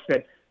complex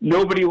that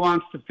nobody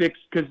wants to fix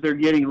because they're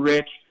getting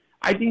rich.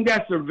 I think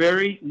that's a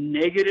very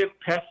negative,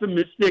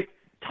 pessimistic,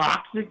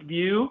 toxic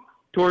view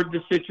toward the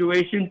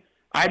situation.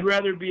 I'd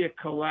rather be a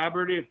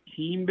collaborative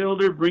team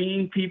builder,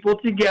 bringing people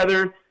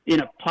together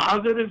in a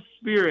positive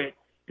spirit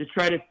to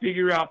try to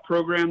figure out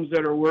programs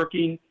that are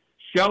working,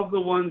 shelve the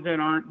ones that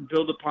aren't, and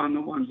build upon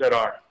the ones that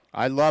are.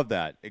 I love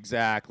that.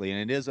 Exactly.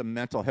 And it is a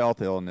mental health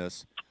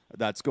illness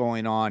that's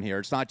going on here.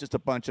 It's not just a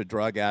bunch of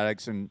drug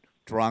addicts and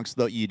drunks,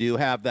 though you do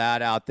have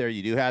that out there.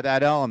 You do have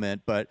that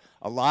element. But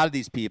a lot of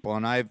these people,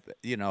 and I've,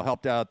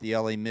 helped out the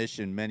LA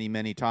Mission many,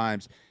 many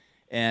times.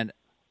 And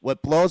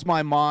what blows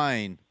my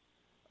mind,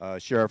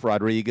 Sheriff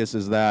Rodriguez,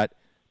 is that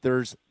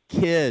there's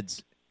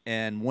kids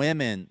and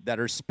women that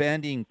are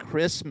spending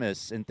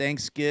Christmas and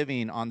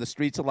Thanksgiving on the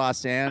streets of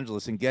Los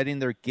Angeles and getting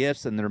their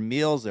gifts and their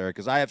meals there,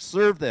 because I have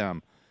served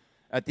them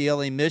at the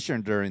LA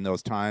Mission during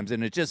those times,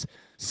 and it's just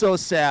so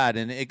sad,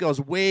 and it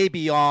goes way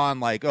beyond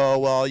like, oh,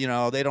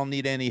 well, they don't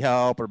need any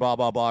help or blah,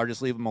 blah, blah, or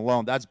just leave them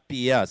alone. That's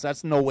BS.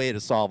 That's no way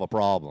to solve a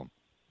problem.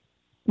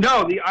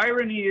 No, the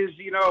irony is,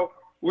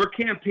 we're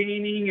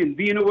campaigning, and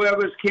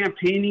Villanueva's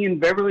campaigning in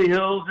Beverly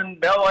Hills and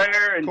Bel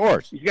Air, and of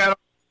course, he's got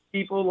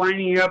people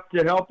lining up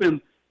to help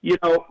him.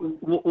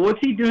 What's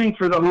he doing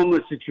for the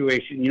homeless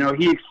situation?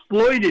 He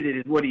exploited it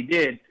is what he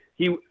did.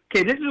 This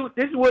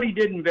is what he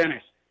did in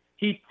Venice.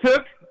 He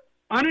took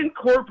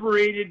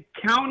unincorporated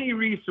county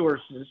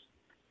resources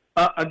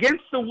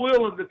against the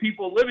will of the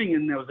people living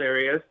in those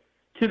areas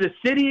to the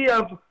city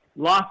of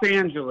Los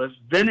Angeles,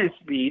 Venice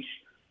Beach,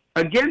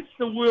 against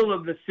the will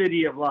of the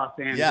city of Los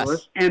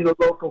Angeles, yes, and the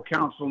local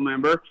council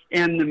member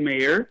and the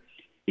mayor.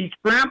 He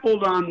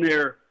trampled on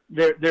their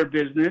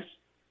business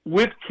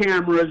with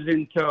cameras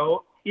in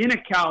tow, in a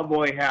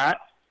cowboy hat,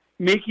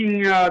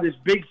 making this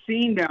big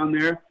scene down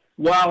there,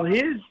 while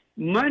his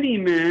money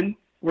men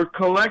were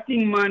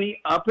collecting money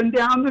up and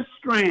down the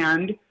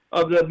Strand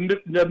of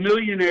the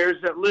millionaires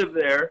that live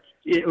there,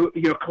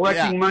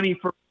 collecting money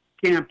for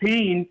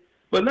campaign.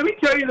 But let me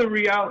tell you the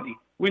reality.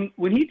 When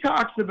he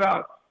talks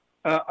about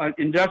an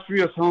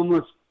industrial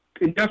homeless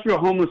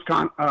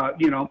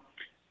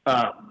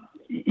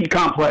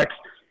complex,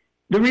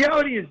 the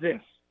reality is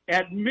this: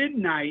 at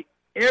midnight,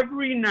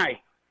 every night,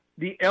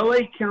 the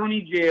LA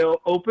County Jail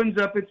opens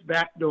up its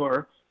back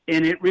door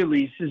and it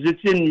releases its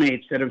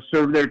inmates that have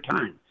served their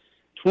time.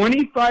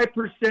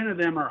 25% of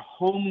them are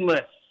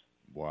homeless.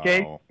 Wow.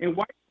 Okay? And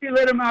why do they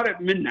let them out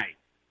at midnight?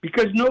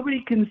 Because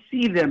nobody can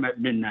see them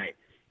at midnight.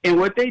 And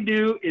what they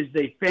do is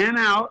they fan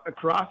out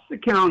across the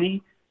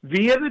county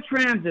via the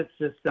transit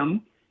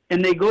system,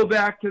 and they go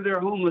back to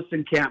their homeless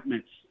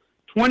encampments.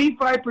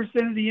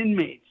 25% of the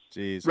inmates.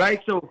 Jeez.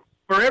 Right? So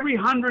for every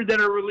 100 that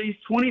are released,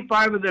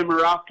 25 of them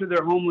are off to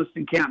their homeless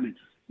encampments.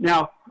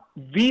 Now,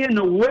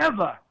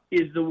 Villanueva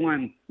is the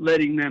one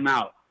letting them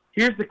out.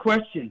 Here's the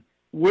question.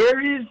 Where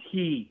is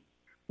he?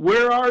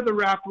 Where are the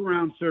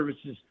wraparound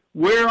services?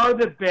 Where are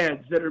the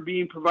beds that are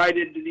being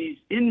provided to these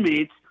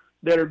inmates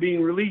that are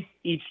being released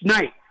each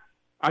night?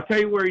 I'll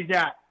tell you where he's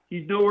at.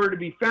 He's nowhere to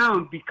be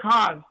found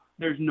because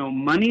there's no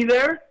money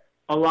there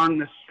along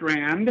the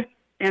Strand,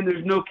 and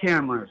there's no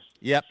cameras.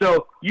 Yep.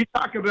 So you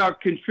talk about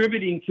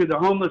contributing to the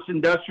homeless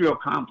industrial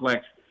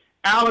complex.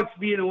 Alex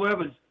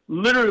Villanueva's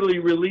literally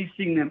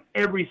releasing them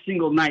every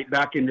single night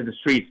back into the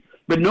streets.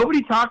 But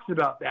nobody talks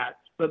about that,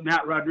 but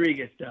Matt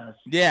Rodriguez does.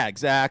 Yeah,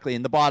 exactly.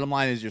 And the bottom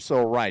line is you're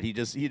so right.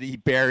 He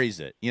buries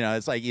it. You know,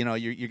 it's like, you know,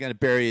 you're going to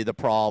bury the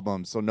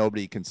problem so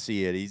nobody can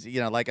see it. He's, you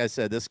know, like I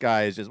said, this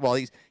guy is just, well,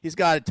 he's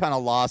got a ton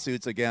of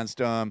lawsuits against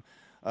him.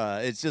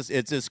 It's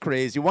just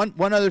crazy.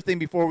 One other thing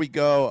before we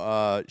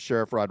go,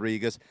 Sheriff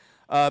Rodriguez,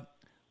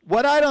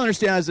 what I don't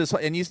understand is this,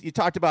 and you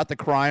talked about the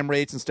crime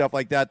rates and stuff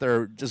like that.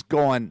 They're just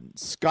going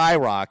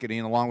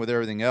skyrocketing along with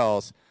everything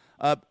else.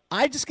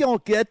 I just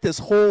don't get this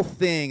whole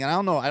thing, and I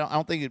don't know. I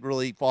don't think it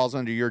really falls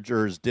under your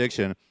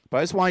jurisdiction, but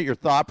I just want your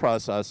thought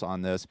process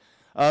on this,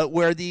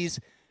 where these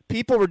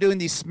people were doing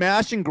these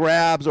smash and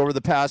grabs over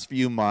the past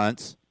few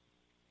months,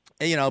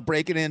 and, you know,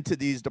 breaking into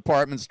these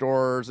department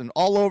stores and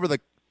all over the,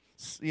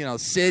 you know,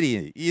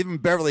 city. Even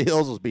Beverly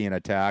Hills was being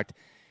attacked,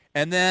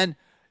 and then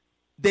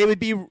they would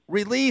be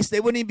released. They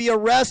wouldn't even be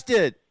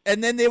arrested.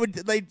 And then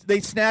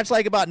they snatch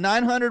like about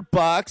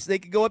 $900. They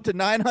could go up to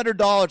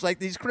 $900. Like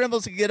these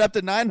criminals could get up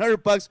to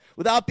 $900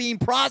 without being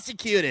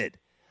prosecuted.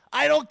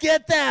 I don't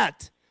get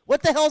that.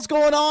 What the hell's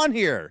going on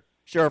here,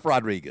 Sheriff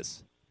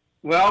Rodriguez?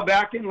 Well,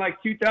 back in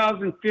like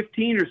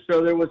 2015 or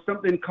so, there was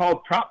something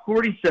called Prop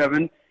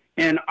 47,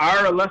 and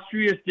our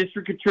illustrious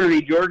district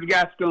attorney, George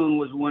Gascon,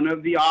 was one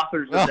of the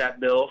authors of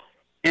that bill.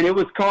 And it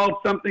was called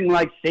something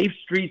like Safe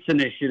Streets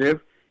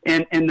Initiative.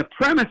 And the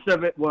premise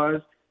of it was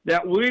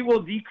that we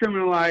will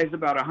decriminalize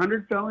about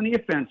 100 felony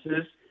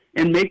offenses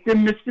and make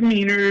them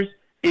misdemeanors,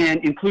 and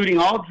including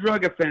all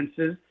drug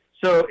offenses.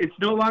 So it's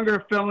no longer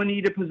a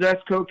felony to possess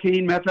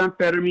cocaine,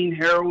 methamphetamine,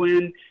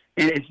 heroin,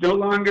 and it's no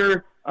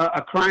longer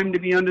a crime to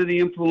be under the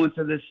influence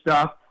of this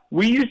stuff.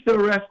 We used to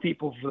arrest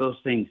people for those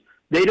things.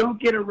 They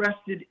don't get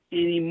arrested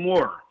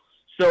anymore.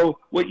 So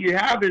what you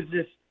have is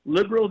this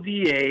liberal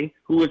DA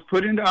who was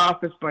put into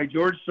office by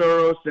George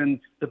Soros and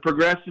the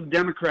progressive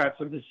Democrats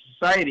of the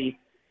society,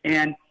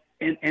 and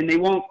they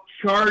won't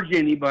charge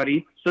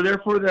anybody, so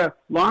therefore the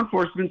law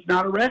enforcement's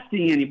not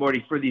arresting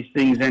anybody for these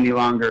things any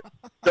longer.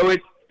 So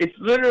it's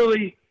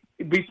literally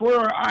before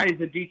our eyes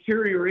a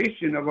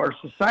deterioration of our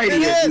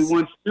society as we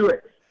once do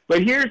it.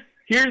 But here's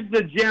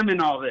the gem in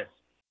all this.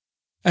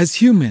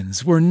 As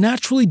humans, we're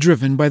naturally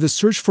driven by the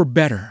search for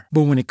better.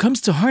 But when it comes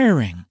to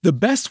hiring, the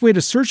best way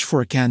to search for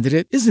a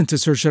candidate isn't to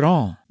search at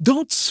all.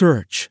 Don't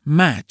search,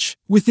 match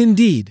with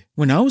Indeed.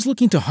 When I was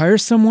looking to hire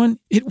someone,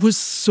 it was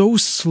so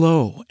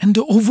slow and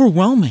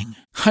overwhelming.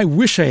 I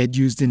wish I had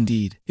used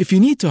Indeed. If you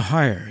need to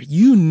hire,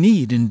 you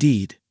need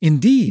Indeed.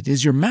 Indeed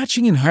is your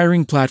matching and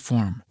hiring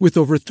platform with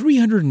over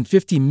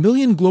 350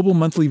 million global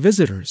monthly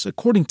visitors,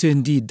 according to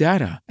Indeed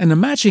data, and a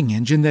matching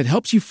engine that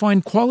helps you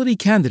find quality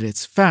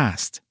candidates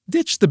fast.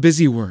 Ditch the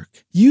busy work.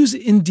 Use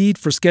Indeed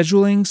for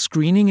scheduling,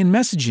 screening, and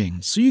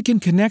messaging so you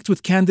can connect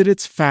with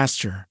candidates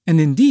faster.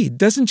 And Indeed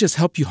doesn't just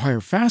help you hire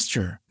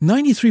faster.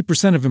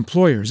 93% of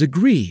employers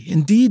agree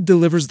Indeed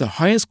delivers the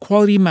highest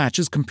quality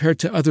matches compared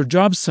to other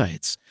job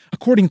sites,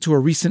 according to a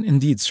recent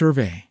Indeed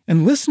survey.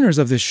 And listeners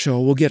of this show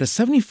will get a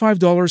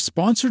 $75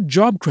 sponsored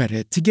job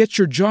credit to get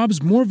your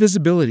jobs more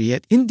visibility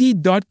at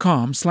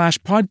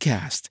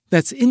Indeed.com/podcast.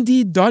 That's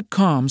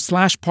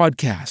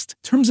Indeed.com/podcast.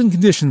 Terms and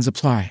conditions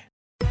apply.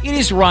 It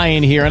is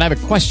Ryan here, and I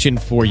have a question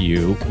for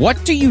you.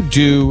 What do you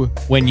do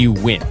when you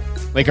win?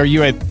 Like, are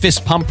you a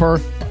fist pumper,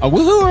 a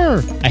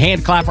woohooer, a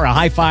hand clapper, a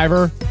high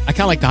fiver? I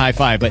kind of like the high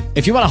five, but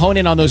if you want to hone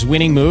in on those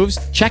winning moves,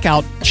 check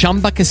out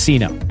Chumba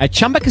Casino. At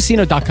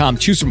ChumbaCasino.com,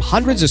 choose from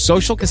hundreds of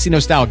social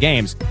casino-style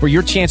games for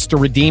your chance to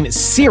redeem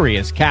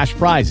serious cash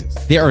prizes.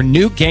 There are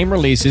new game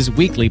releases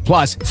weekly,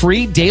 plus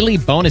free daily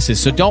bonuses.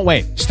 So don't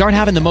wait. Start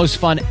having the most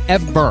fun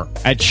ever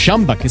at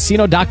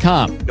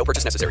ChumbaCasino.com. No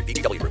purchase necessary.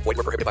 VGW. Void where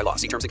prohibited by law.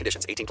 See terms and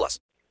conditions. 18+.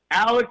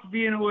 Alex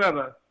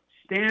Villanueva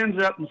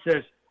stands up and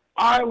says,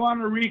 I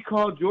want to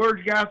recall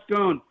George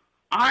Gascon.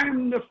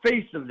 I'm the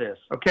face of this,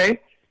 okay?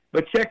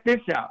 But check this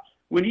out.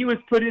 When he was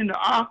put into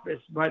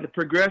office by the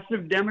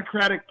Progressive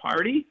Democratic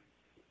Party,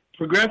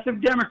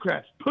 Progressive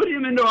Democrats put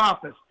him into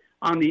office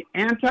on the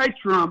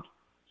anti-Trump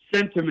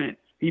sentiment.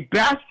 He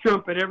bashed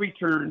Trump at every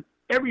turn,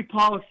 every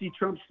policy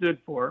Trump stood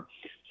for.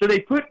 So they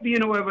put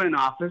Villanueva in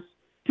office.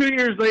 2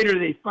 years later,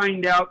 they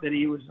find out that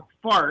he was a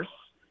farce.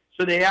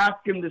 So they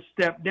ask him to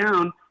step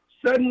down.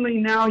 Suddenly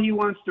now he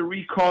wants to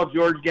recall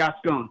George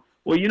Gascon.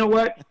 Well, you know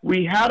what?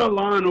 We had a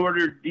law and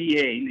order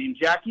DA named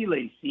Jackie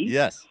Lacey.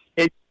 Yes.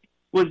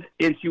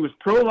 And she was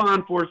pro-law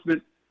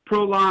enforcement,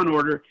 pro-law and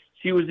order.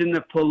 She was in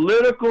the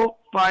political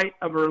fight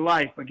of her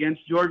life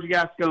against George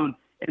Gascon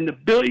and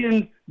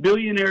the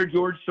billionaire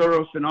George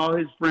Soros and all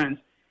his friends.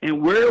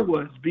 And where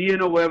was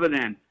Villanueva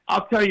then?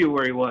 I'll tell you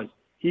where he was.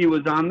 He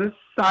was on the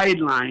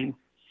sideline,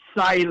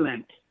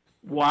 silent.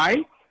 Why?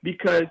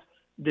 Because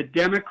the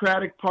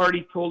Democratic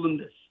Party told him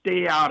to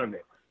stay out of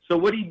it. So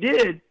what he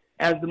did,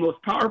 as the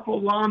most powerful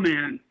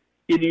lawman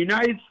in the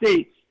United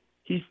States,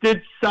 he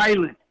stood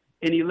silent,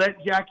 and he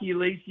let Jackie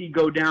Lacey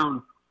go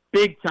down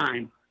big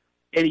time.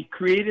 And he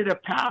created a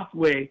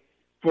pathway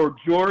for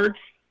George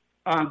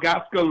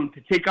Gascon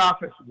to take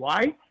office.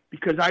 Why?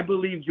 Because I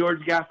believe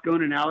George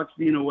Gascon and Alex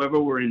Villanueva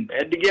were in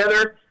bed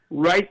together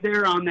right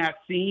there on that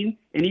scene,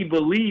 and he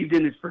believed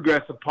in his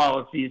progressive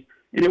policies.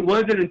 And it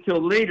wasn't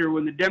until later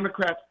when the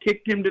Democrats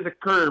kicked him to the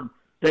curb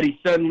that he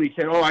suddenly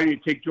said, I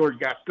need to take George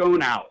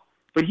Gascon out.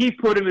 But he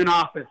put him in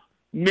office.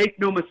 Make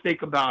no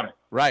mistake about it.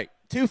 Right.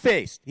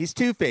 Two-faced. He's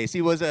two-faced.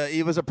 He was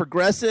a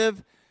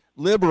progressive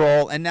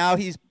liberal, and now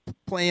he's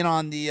playing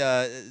on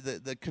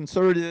the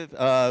conservative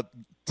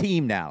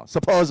team now,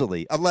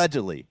 supposedly,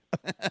 allegedly.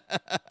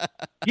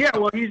 Yeah,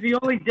 well, he's the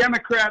only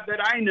Democrat that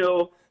I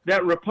know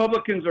that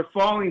Republicans are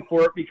falling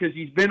for it because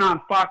he's been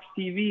on Fox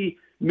TV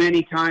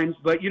many times.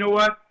 But you know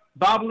what?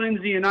 Bob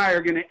Lindsay and I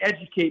are going to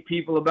educate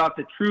people about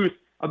the truth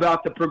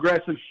about the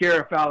progressive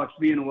sheriff, Alex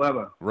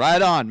Villanueva.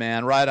 Right on,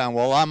 man. Right on.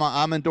 Well,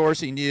 I'm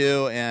endorsing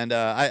you, and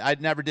I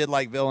never did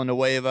like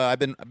Villanueva.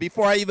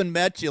 Before I even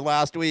met you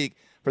last week,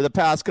 for the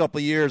past couple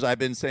of years, I've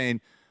been saying,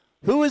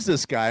 who is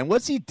this guy, and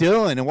what's he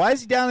doing, and why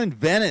is he down in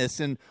Venice,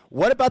 and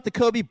what about the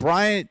Kobe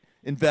Bryant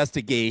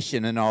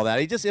investigation and all that?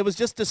 It was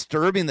just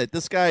disturbing that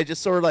this guy is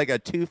just sort of like a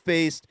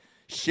two-faced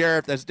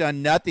sheriff that's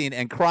done nothing,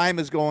 and crime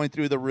is going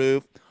through the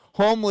roof.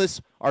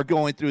 Homeless are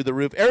going through the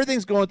roof.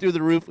 Everything's going through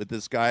the roof with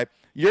this guy.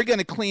 You're going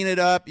to clean it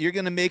up. You're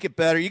going to make it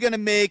better. You're going to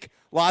make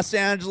Los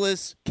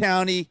Angeles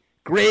County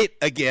great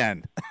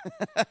again.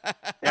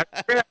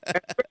 That's right.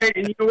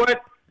 And you know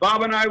what?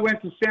 Bob and I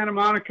went to Santa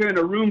Monica in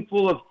a room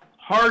full of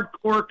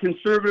hardcore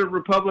conservative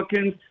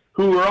Republicans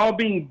who were all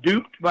being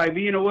duped by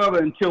Villanueva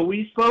until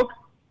we spoke.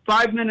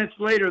 5 minutes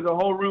later, the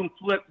whole room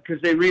flipped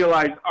because they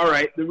realized, all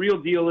right, the real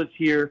deal is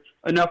here.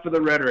 Enough of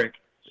the rhetoric.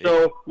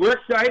 So we're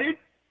excited,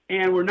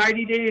 and we're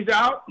 90 days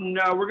out, and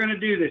we're going to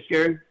do this,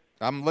 Gary.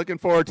 I'm looking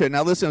forward to it.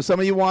 Now, listen, if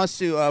somebody wants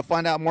to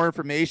find out more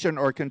information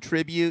or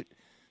contribute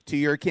to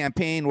your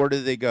campaign, where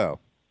do they go?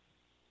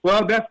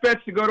 Well, best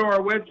bet's to go to our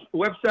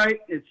website.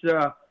 It's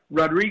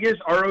Rodriguez,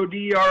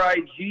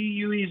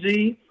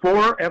 RODRIGUEZ,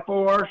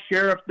 FOR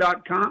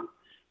sheriff.com,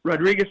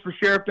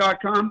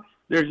 RodriguezforSheriff.com.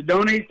 There's a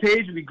donate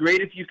page. It'd be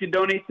great if you could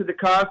donate to the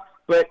cause.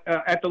 But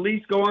at the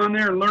least, go on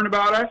there and learn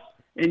about us,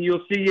 and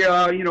you'll see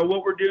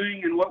what we're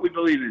doing and what we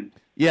believe in.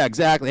 Yeah,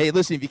 exactly. Hey,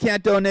 listen, if you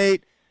can't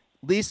donate,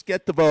 at least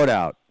get the vote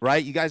out,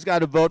 right? You guys got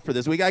to vote for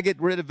this. We got to get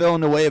rid of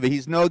Villanueva.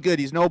 He's no good.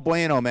 He's no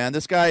bueno, man.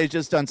 This guy has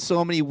just done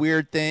so many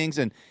weird things,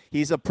 and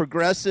he's a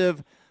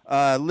progressive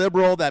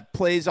liberal that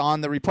plays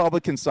on the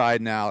Republican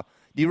side now.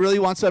 Do you really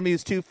want somebody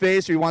who's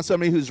two-faced, or you want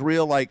somebody who's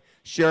real like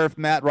Sheriff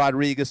Matt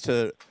Rodriguez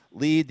to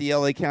lead the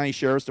L.A. County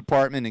Sheriff's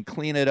Department and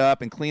clean it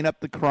up and clean up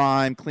the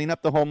crime, clean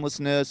up the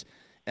homelessness,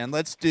 and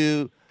let's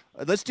do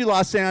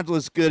Los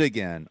Angeles good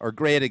again or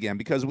great again,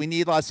 because we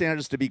need Los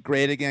Angeles to be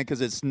great again because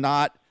it's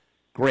not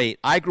great.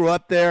 I grew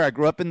up there. I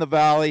grew up in the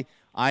Valley.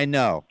 I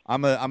know.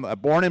 I'm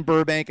born in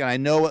Burbank, and I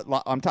know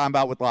what I'm talking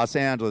about with Los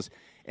Angeles.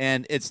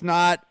 And it's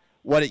not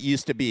what it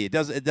used to be. It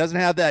doesn't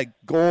have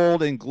that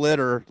gold and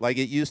glitter like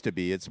it used to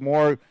be. It's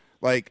more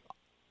like,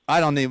 I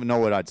don't even know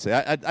what I'd say.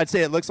 I'd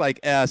say it looks like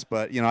S,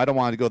 but I don't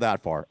want to go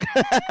that far.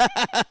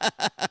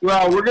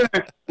 Well,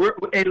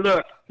 hey,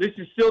 look, this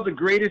is still the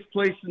greatest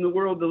place in the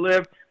world to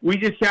live. We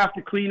just have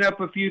to clean up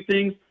a few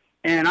things.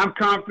 And I'm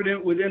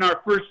confident within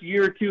our first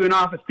year or two in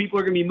office, people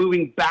are going to be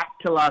moving back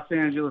to Los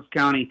Angeles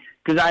County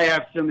because I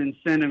have some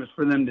incentives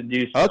for them to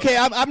do so. Okay,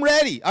 I'm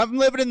ready. I'm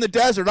living in the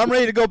desert. I'm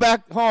ready to go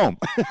back home.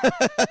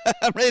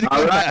 I'm ready to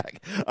go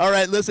back. All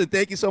right, listen,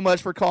 thank you so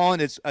much for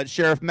calling. It's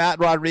Sheriff Matt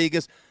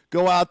Rodriguez.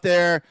 Go out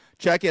there,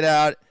 check it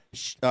out.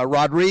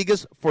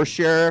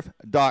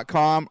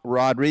 RodriguezforSheriff.com,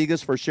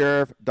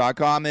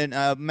 RodriguezforSheriff.com.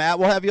 And Matt,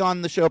 we'll have you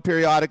on the show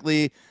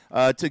periodically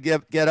to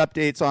get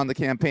updates on the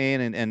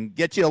campaign and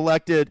get you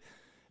elected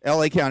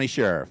L.A. County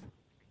Sheriff.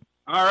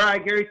 All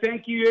right, Gary,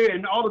 thank you,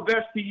 and all the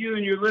best to you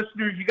and your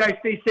listeners. You guys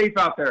stay safe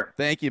out there.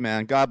 Thank you,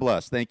 man. God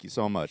bless. Thank you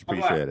so much.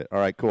 Appreciate it. All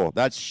right, cool.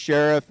 That's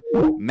Sheriff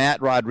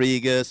Matt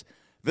Rodriguez.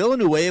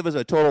 Villanueva is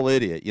a total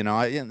idiot,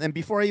 and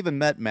before I even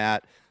met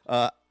Matt,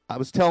 I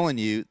was telling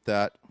you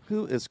that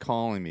who is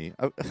calling me?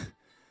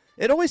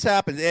 It always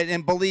happens,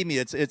 and believe me,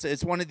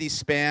 it's one of these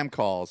spam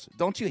calls.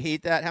 Don't you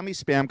hate that? How many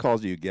spam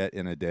calls do you get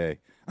in a day?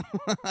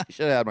 I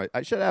should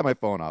have my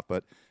phone off,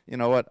 but You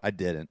know what? I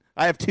didn't.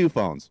 I have 2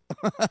 phones.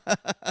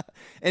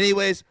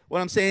 Anyways,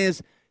 what I'm saying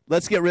is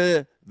let's get rid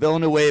of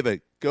Villanueva.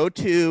 Go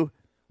to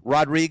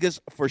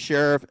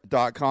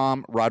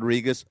RodriguezForSheriff.com,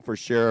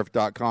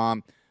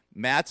 RodriguezForSheriff.com.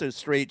 Matt's a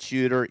straight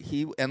shooter.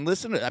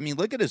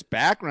 Look at his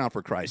background,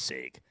 for Christ's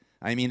sake.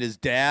 I mean, his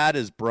dad,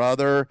 his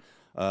brother,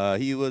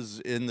 he was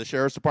in the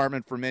sheriff's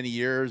department for many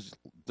years,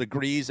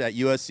 degrees at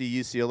USC,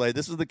 UCLA.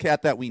 This is the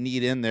cat that we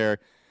need in there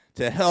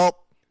to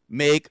help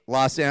make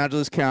Los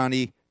Angeles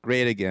County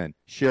great again.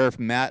 Sheriff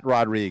Matt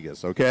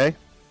Rodriguez, okay?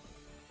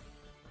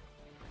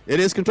 It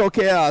is Control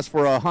Chaos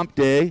for a hump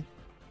day.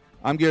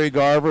 I'm Gary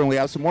Garver, and we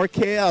have some more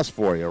chaos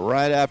for you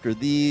right after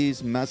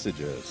these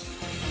messages.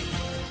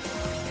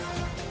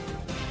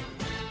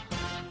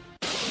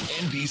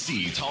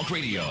 NBC Talk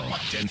Radio,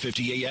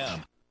 1050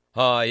 AM.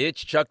 Hi,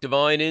 it's Chuck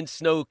Devine in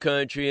Snow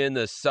Country, and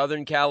the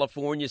Southern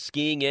California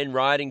skiing and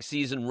riding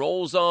season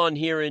rolls on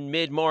here in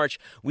mid-March.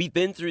 We've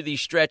been through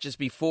these stretches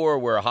before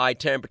where high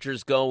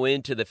temperatures go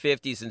into the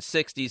 50s and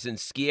 60s, and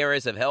ski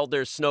areas have held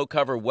their snow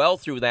cover well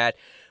through that.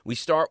 We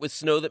start with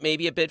snow that may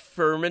be a bit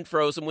firm and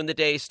frozen when the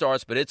day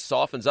starts, but it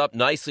softens up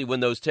nicely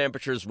when those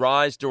temperatures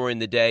rise during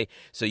the day,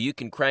 so you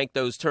can crank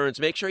those turns.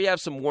 Make sure you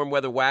have some warm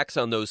weather wax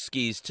on those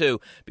skis,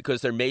 too,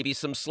 because there may be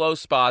some slow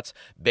spots.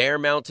 Bear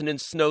Mountain and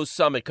Snow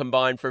Summit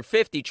combined for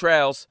 50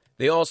 trails.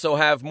 They also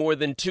have more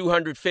than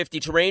 250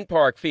 terrain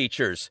park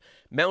features.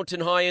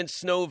 Mountain High and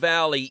Snow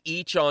Valley,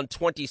 each on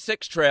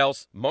 26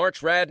 trails.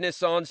 March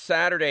Radness on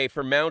Saturday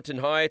for Mountain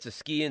High. It's a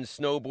ski and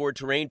snowboard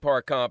terrain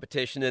park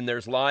competition, and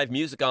there's live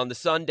music on the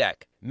sun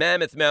deck.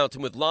 Mammoth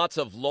Mountain with lots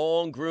of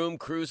long groomed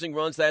cruising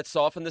runs that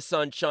soften the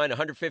sunshine.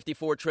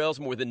 154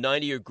 trails, more than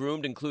 90 are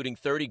groomed, including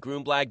 30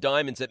 groomed black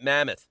diamonds at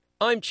Mammoth.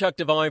 I'm Chuck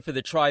Devine for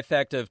the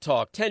trifecta of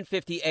talk,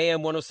 1050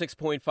 AM,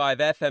 106.5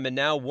 FM, and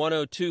now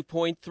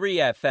 102.3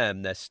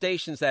 FM, the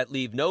stations that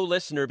leave no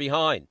listener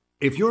behind.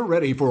 If you're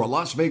ready for a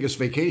Las Vegas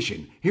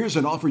vacation, here's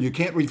an offer you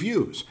can't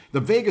refuse. The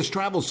Vegas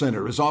Travel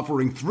Center is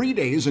offering 3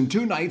 days and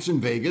 2 nights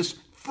in Vegas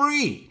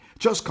free.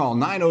 Just call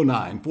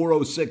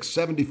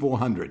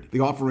 909-406-7400.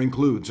 The offer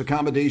includes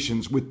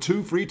accommodations with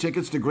 2 free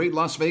tickets to great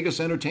Las Vegas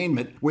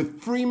entertainment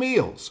with free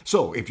meals.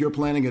 So if you're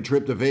planning a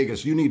trip to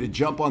Vegas, you need to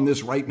jump on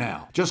this right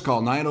now. Just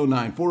call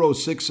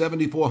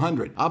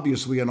 909-406-7400.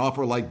 Obviously, an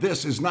offer like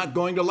this is not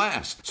going to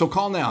last. So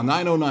call now,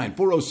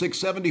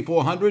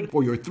 909-406-7400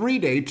 for your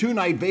 3-day,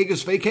 2-night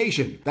Vegas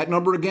vacation. That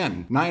number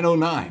again,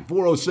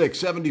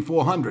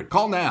 909-406-7400.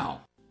 Call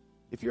now.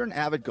 If you're an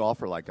avid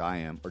golfer like I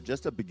am, or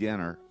just a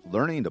beginner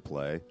learning to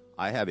play,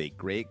 I have a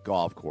great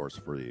golf course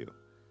for you,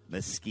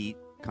 Mesquite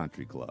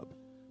Country Club.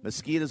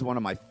 Mesquite is one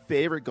of my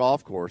favorite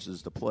golf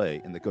courses to play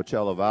in the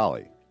Coachella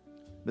Valley.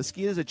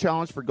 Mesquite is a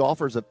challenge for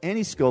golfers of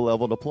any skill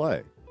level to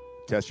play.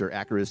 Test your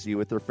accuracy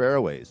with their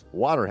fairways,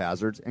 water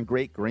hazards, and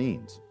great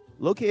greens.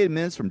 Located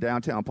minutes from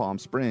downtown Palm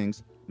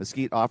Springs,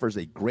 Mesquite offers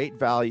a great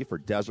value for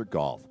desert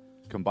golf,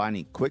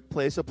 combining quick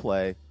place of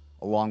play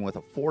along with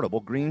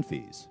affordable green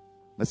fees.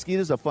 Mesquite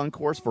is a fun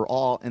course for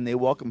all, and they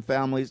welcome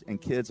families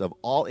and kids of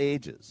all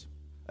ages.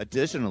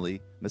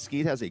 Additionally,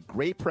 Mesquite has a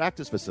great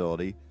practice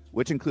facility,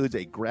 which includes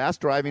a grass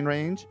driving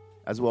range,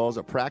 as well as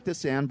a practice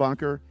sand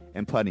bunker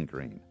and putting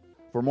green.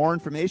 For more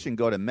information,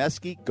 go to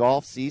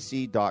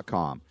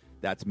mesquitegolfcc.com.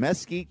 That's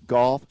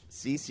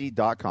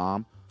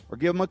mesquitegolfcc.com, or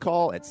give them a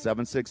call at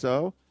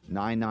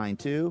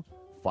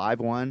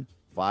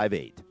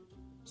 760-992-5158.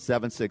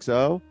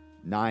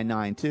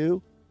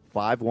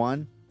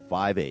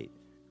 760-992-5158.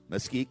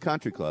 Mesquite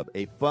Country Club,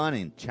 a fun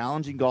and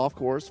challenging golf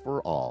course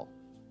for all.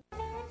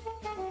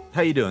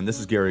 How you doing? This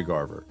is Gary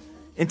Garver.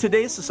 In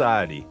today's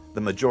society,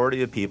 the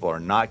majority of people are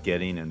not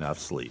getting enough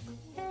sleep.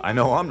 I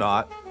know I'm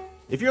not.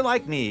 If you're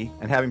like me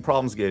and having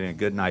problems getting a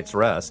good night's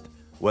rest,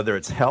 whether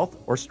it's health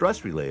or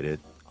stress related,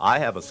 I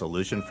have a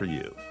solution for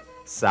you.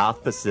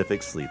 South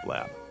Pacific Sleep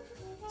Lab.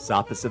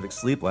 South Pacific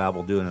Sleep Lab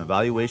will do an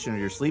evaluation of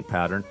your sleep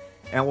pattern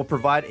and will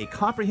provide a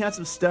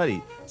comprehensive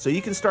study so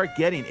you can start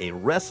getting a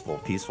restful,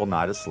 peaceful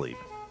night of sleep.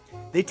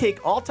 They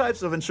take all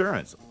types of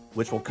insurance,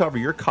 which will cover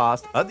your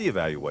cost of the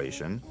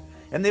evaluation,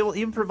 and they will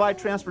even provide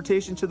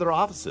transportation to their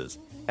offices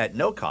at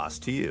no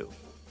cost to you.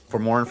 For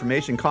more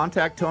information,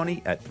 contact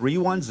Tony at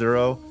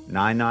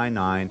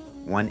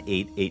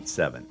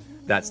 310-999-1887.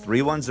 That's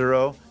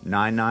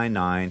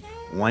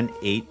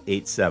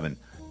 310-999-1887.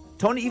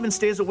 Tony even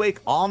stays awake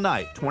all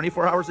night,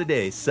 24 hours a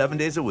day, 7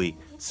 days a week,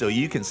 so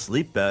you can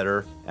sleep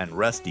better and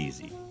rest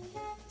easy.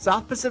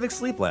 South Pacific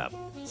Sleep Lab.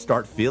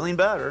 Start feeling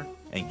better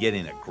and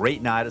getting a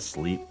great night of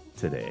sleep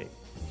today.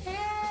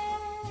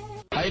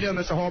 How you doing,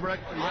 Mr. Holbrook?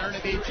 Honor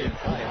to meet you.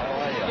 Hi, how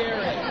are you?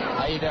 Gary.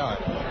 How you doing?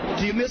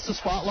 Do you miss the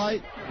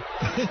spotlight?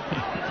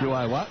 Do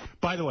I what?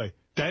 By the way,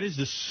 that is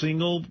the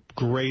single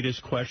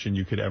greatest question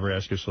you could ever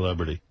ask a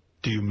celebrity.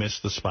 Do you miss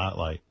the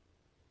spotlight?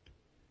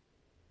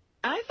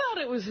 I thought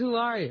it was who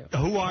are you?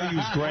 Who are you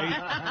is great,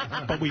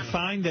 but we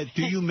find that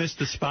do you miss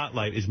the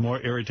spotlight is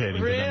more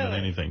irritating to them than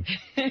anything.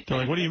 They're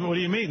like, what do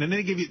you mean? And then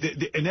they give you,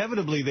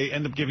 inevitably they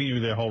end up giving you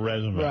their whole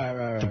resume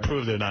right. to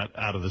prove they're not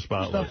out of the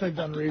spotlight. Stuff they've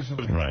done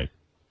recently. Right.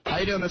 How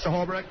you doing, Mr.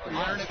 Holbrook?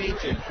 Honor to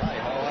meet you. Hi,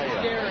 how are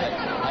you? Garrett.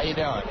 How you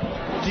doing?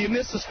 Do you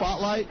miss the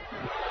spotlight?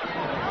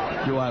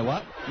 Do I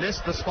what? Miss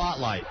the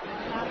spotlight.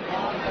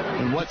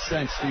 In what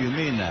sense do you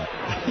mean that?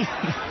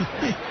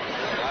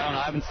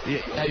 I don't know.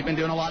 Have you been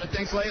doing a lot of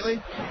things lately?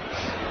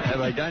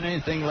 Have I done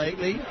anything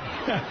lately?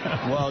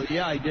 Well,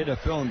 yeah, I did a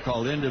film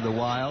called Into the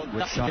Wild,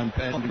 which Sean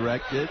Penn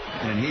directed,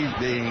 and he's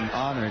being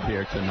honored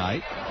here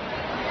tonight.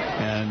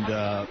 And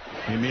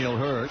Emile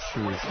Hirsch,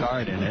 who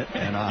starred in it,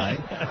 and I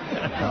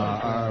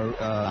are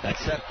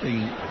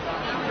accepting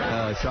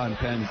Sean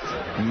Penn's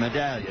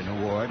Medallion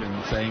Award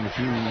and saying a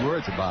few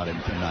words about him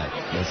tonight,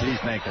 because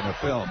he's making a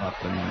film up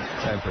in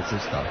San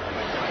Francisco.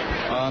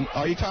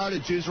 Are you tired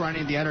of Jews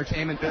running the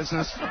entertainment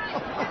business?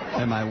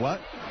 Am I what?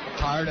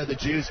 Tired of the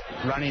Jews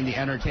running the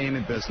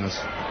entertainment business.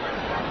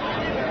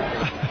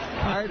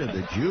 Tired of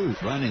the Jews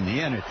running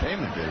the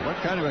entertainment business? What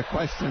kind of a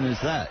question is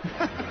that?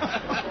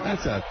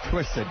 That's a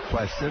twisted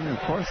question. Of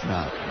course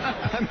not.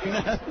 I mean,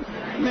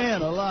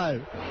 man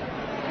alive.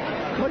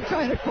 What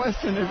kind of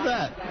question is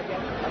that?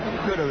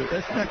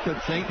 That's not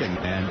good thinking,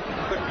 man.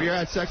 You're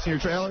had sex in your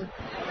trailer?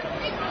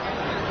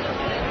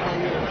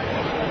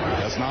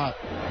 Guess not.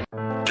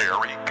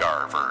 Gary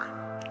Garver,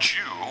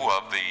 Jew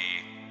of the...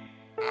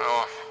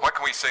 Oh, what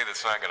can we say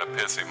that's not going to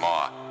piss him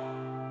off?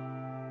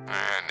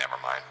 Never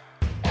mind.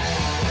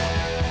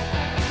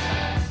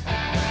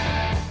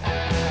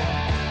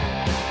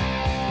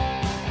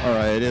 All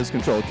right, it is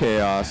Control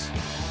Chaos,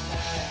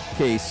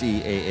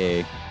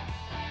 KCAA,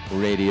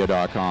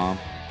 radio.com.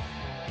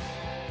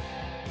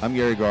 I'm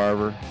Gary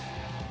Garver.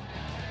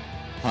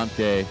 Hump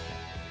Day.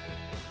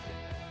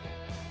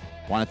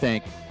 Want to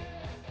thank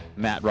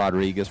Matt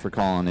Rodriguez for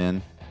calling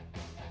in.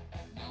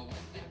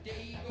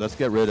 Let's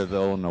get rid of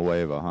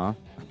Villanueva, huh?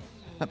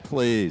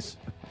 Please.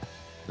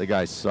 The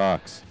guy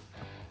sucks.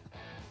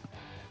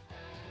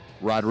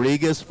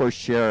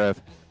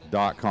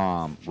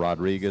 RodriguezForSheriff.com.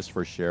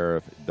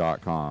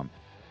 RodriguezForSheriff.com.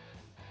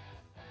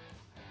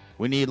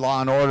 We need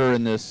law and order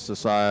in this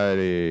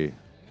society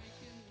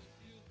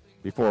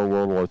before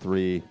World War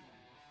III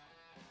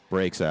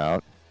breaks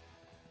out.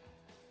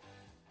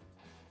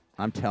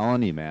 I'm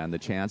telling you, man, the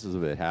chances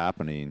of it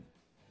happening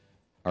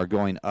are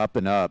going up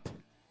and up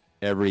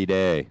every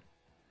day.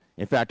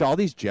 In fact, all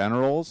these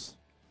generals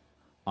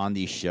on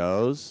these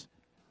shows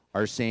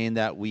are saying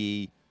that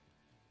we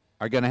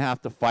are going to have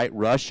to fight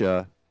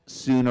Russia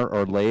sooner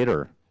or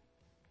later.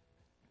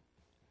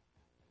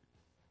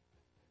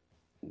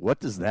 What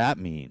does that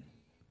mean?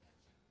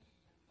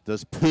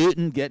 Does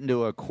Putin get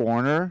into a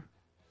corner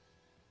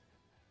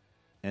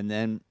and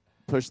then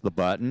push the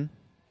button?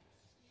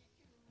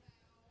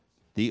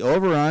 The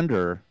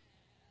over-under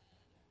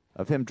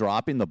of him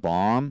dropping the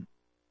bomb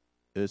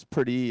is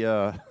pretty...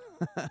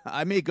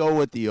 I may go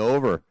with the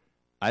over.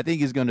 I think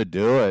he's going to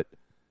do it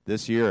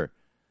this year.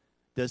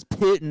 Does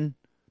Putin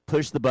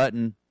push the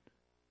button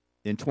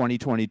in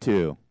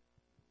 2022?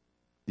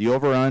 The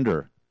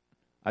over-under,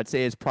 I'd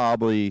say it's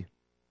probably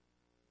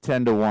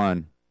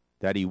 10-1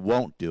 that he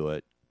won't do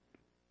it.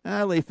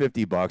 I lay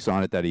 $50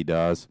 on it that he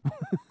does.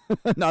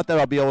 Not that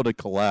I'll be able to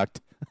collect.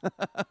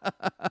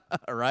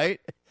 All right?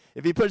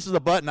 If he pushes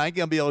the button, I ain't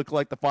going to be able to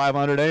collect the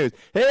 500 anyways.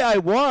 Hey, I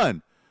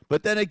won.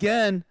 But then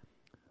again,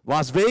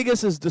 Las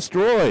Vegas is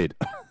destroyed.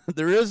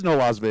 There is no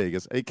Las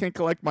Vegas. I can't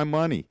collect my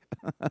money.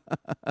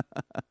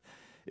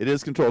 It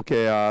is Control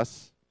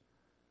Chaos.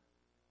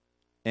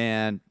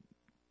 And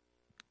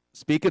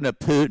speaking of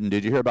Putin,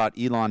 did you hear about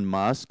Elon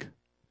Musk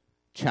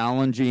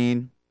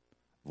challenging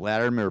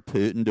Vladimir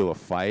Putin to a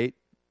fight?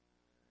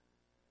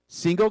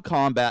 Single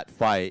combat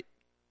fight.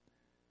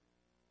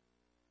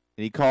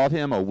 And he called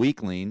him a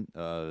weakling.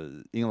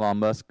 Elon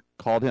Musk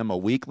called him a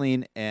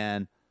weakling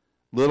and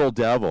little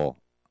devil.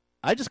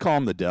 I just call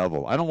him the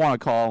devil. I don't want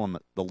to call him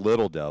the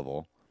little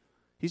devil.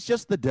 He's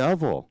just the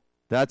devil.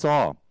 That's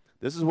all.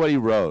 This is what he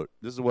wrote.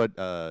 This is what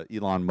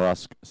Elon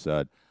Musk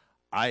said.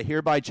 I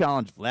hereby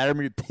challenge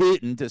Vladimir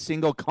Putin to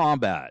single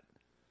combat.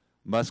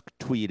 Musk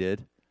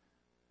tweeted,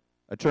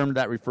 a term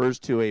that refers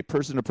to a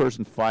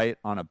person-to-person fight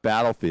on a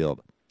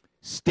battlefield.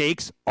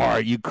 Stakes are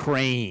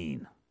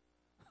Ukraine.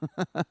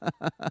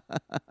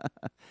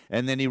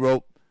 And then he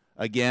wrote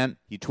again,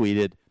 he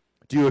tweeted,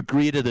 do you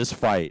agree to this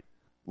fight?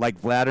 Like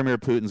Vladimir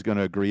Putin's going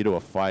to agree to a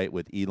fight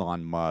with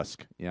Elon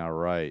Musk. Yeah,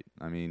 right.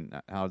 I mean,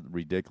 how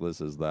ridiculous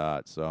is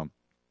that? So,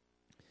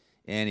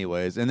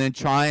 anyways, and then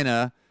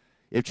China.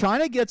 If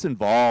China gets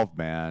involved,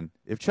 man,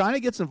 if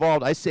China gets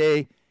involved, I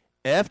say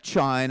F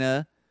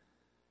China.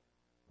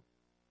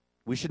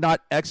 We should not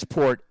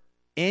export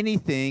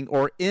anything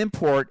or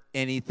import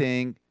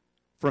anything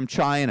from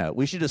China.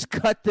 We should just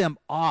cut them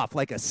off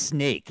like a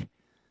snake.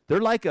 They're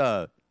like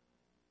a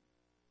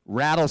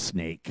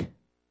rattlesnake.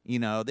 You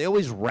know, they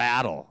always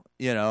rattle,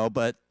 you know,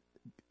 but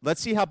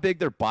let's see how big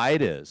their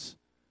bite is.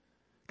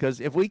 Because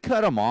if we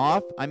cut them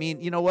off, I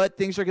mean, you know what?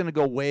 Things are going to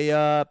go way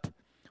up.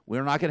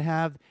 You're not going to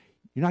have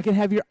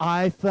your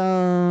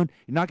iPhone.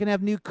 You're not going to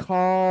have new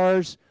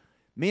cars.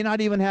 May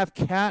not even have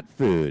cat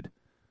food.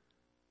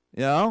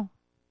 You know?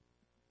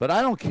 But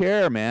I don't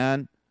care,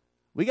 man.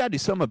 We got to do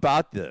something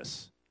about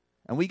this.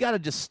 And we got to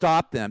just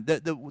stop them.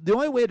 The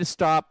only way to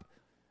stop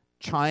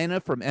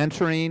China from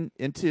entering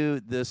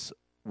into this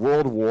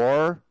world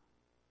war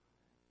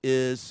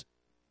is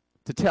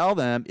to tell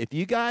them, if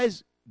you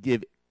guys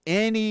give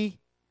any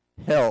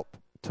help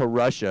to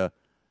Russia,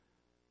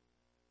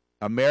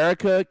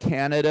 America,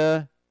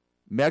 Canada,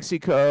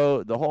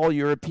 Mexico, the whole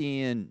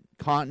European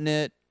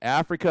continent,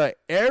 Africa,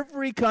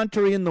 every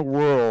country in the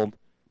world,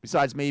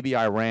 besides maybe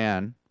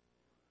Iran,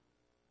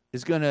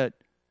 is going to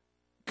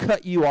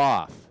cut you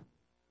off.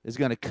 Is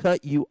going to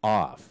cut you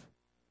off.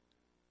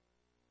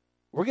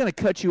 We're going to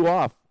cut you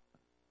off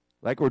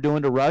like we're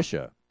doing to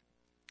Russia.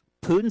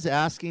 Putin's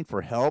asking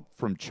for help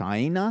from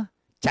China.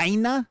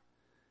 China?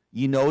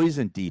 You know he's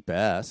in deep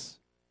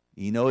S.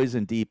 You know he's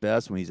in deep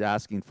S when he's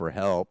asking for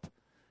help.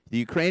 The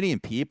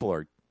Ukrainian people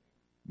are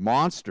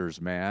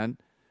monsters, man.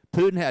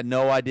 Putin had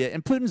no idea.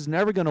 And Putin's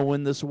never going to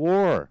win this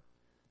war.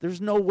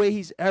 There's no way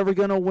he's ever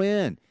going to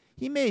win.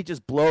 He may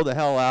just blow the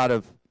hell out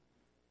of,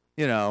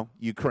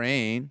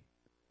 Ukraine.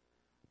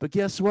 But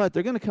guess what?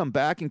 They're going to come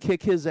back and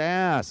kick his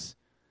ass.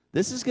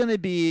 This is going to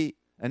be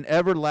an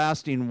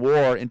everlasting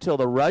war until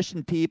the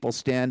Russian people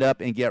stand up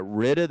and get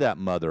rid of that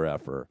mother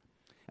effer.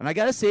 And I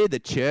got to say, the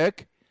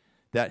chick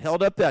that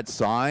held up that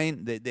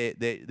sign,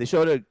 they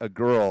showed a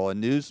girl, a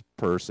news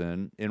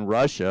person in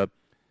Russia.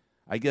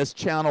 I guess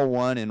Channel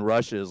 1 in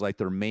Russia is like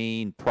their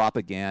main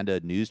propaganda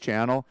news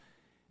channel.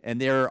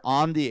 And they're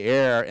on the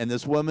air, and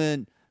this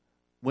woman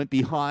went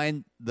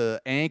behind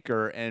the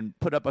anchor and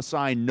put up a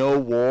sign, "No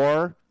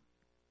war,"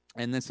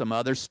 and then some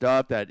other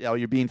stuff that,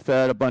 you're being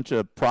fed a bunch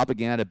of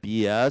propaganda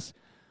BS.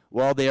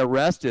 Well, they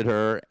arrested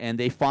her, and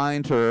they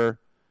fined her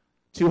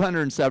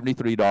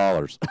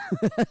 $273.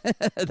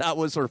 That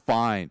was her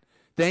fine.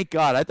 Thank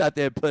God. I thought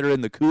they had put her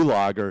in the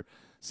gulag or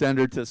send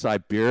her to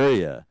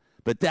Siberia.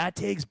 But that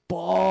takes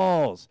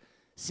balls.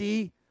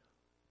 See,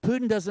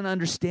 Putin doesn't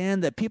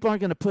understand that people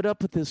aren't going to put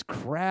up with this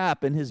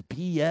crap and his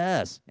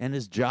BS and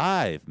his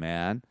jive,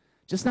 man.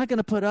 Just not going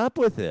to put up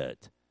with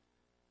it.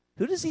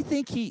 Who does he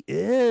think he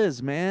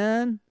is,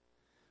 man?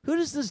 Who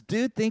does this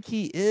dude think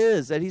he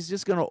is, that he's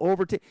just going to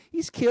overtake?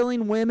 He's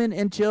killing women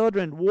and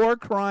children. War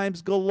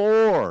crimes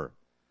galore.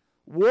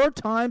 War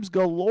times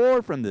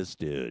galore from this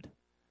dude.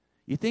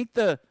 You think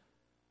the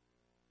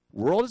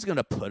world is going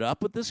to put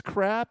up with this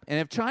crap? And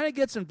if China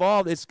gets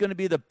involved, it's going to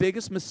be the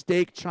biggest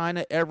mistake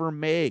China ever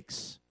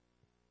makes.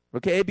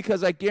 Okay?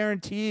 Because I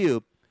guarantee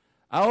you,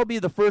 I will be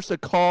the first to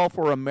call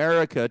for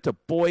America to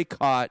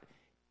boycott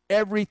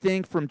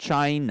everything from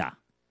China.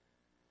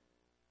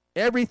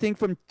 Everything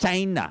from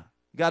China.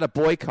 You got to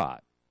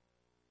boycott.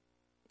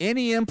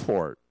 Any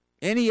import,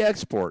 any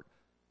export.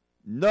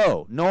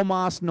 No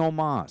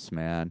mas,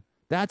 man.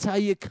 That's how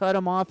you cut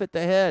them off at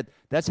the head.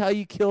 That's how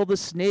you kill the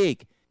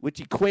snake, which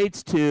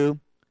equates to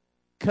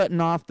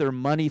cutting off their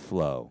money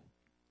flow.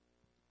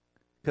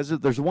 Because if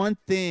there's one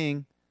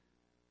thing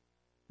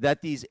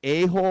that these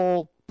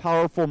a-hole,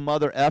 powerful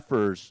mother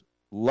effers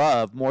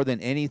love more than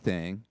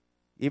anything,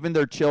 even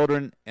their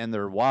children and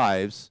their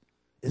wives,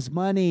 is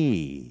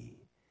money.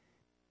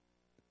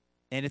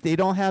 And if they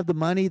don't have the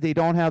money, they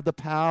don't have the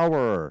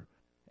power.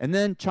 And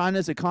then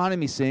China's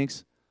economy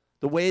sinks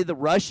the way the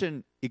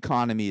Russian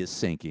economy is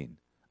sinking.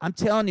 I'm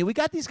telling you, we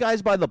got these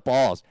guys by the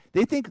balls.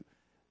 They think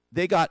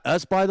they got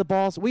us by the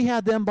balls. We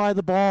have them by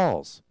the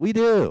balls. We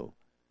do.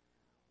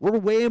 We're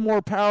way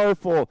more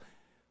powerful.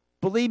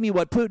 Believe me,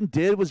 what Putin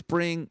did was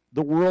bring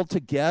the world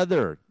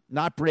together,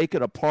 not break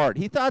it apart.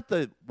 He thought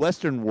the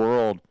Western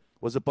world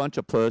was a bunch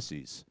of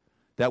pussies,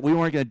 that we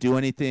weren't going to do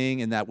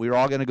anything and that we were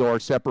all going to go our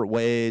separate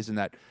ways and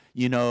that,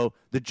 the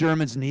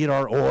Germans need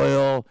our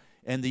oil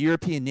and the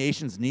European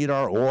nations need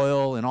our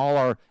oil and all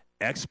our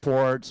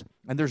exports,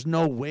 and there's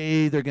no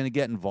way they're going to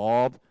get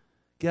involved.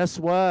 Guess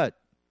what?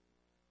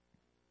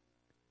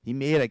 He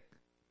made a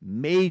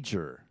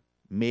major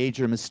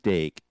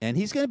mistake, and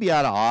he's going to be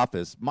out of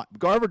office.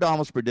 Garver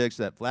almost predicts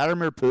that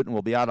Vladimir Putin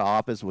will be out of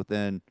office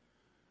within,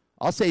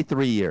 I'll say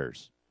 3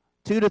 years,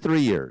 2 to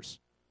 3 years.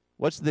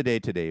 What's the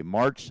date today?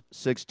 March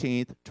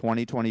 16th,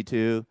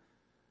 2022.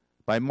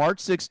 By March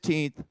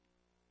 16th,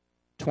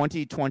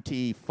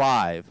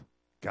 2025,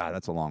 God,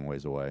 that's a long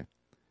ways away,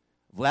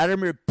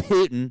 Vladimir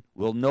Putin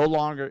will no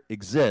longer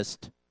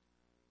exist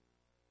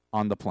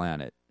on the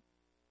planet.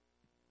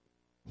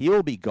 He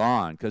will be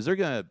gone because they're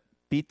going to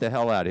beat the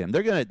hell out of him.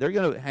 They're going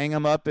to hang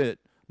him up at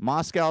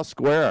Moscow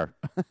Square.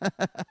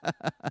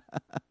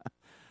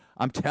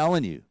 I'm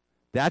telling you,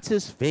 that's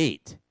his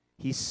fate.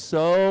 He's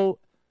so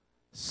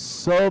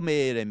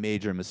made a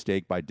major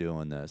mistake by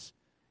doing this.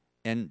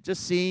 And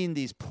just seeing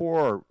these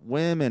poor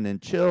women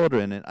and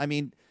children, and I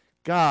mean,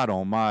 God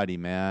almighty,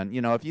 man.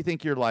 If you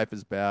think your life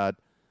is bad,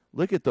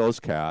 look at those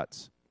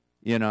cats.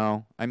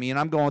 I mean,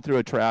 I'm going through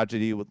a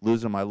tragedy with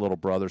losing my little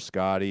brother,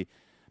 Scotty.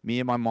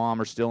 Me and my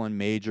mom are still in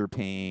major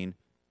pain.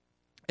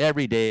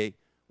 Every day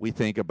we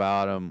think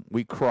about him.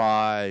 We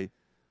cry.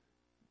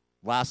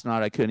 Last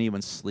night I couldn't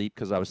even sleep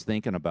because I was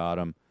thinking about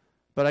him.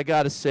 But I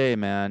got to say,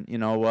 man, you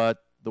know what?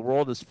 The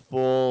world is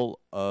full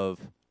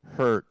of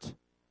hurt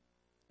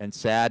and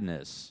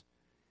sadness.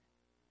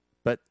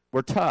 But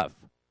we're tough.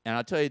 And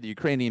I'll tell you, the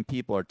Ukrainian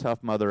people are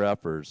tough mother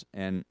effers,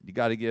 and you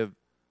got to give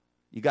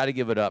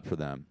it up for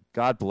them.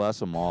 God bless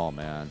them all,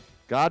 man.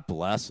 God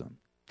bless them.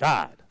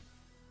 God.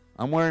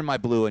 I'm wearing my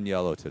blue and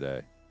yellow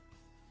today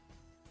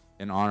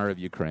in honor of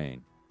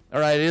Ukraine. All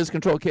right, it is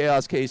Control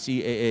Chaos,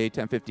 KCAA,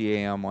 1050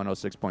 AM,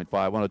 106.5,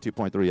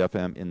 102.3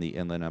 FM in the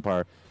Inland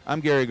Empire. I'm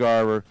Gary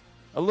Garver.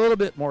 A little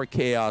bit more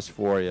chaos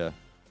for you.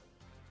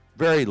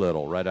 Very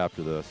little right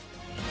after this.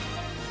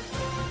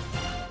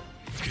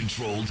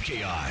 Controlled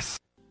Chaos.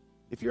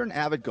 If you're an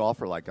avid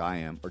golfer like I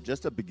am, or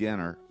just a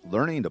beginner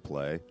learning to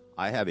play,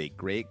 I have a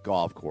great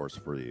golf course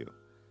for you.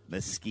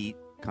 Mesquite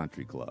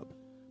Country Club.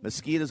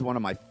 Mesquite is one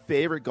of my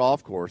favorite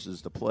golf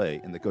courses to play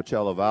in the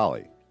Coachella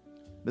Valley.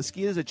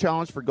 Mesquite is a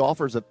challenge for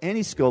golfers of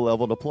any skill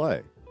level to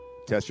play.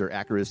 Test your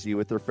accuracy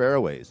with their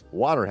fairways,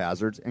 water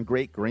hazards, and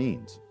great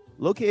greens.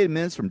 Located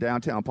minutes from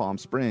downtown Palm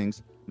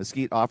Springs,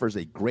 Mesquite offers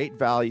a great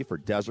value for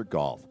desert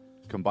golf,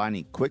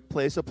 combining quick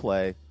place of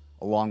play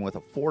along with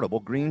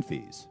affordable green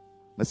fees.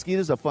 Mesquite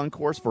is a fun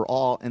course for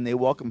all, and they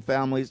welcome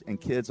families and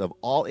kids of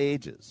all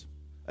ages.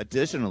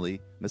 Additionally,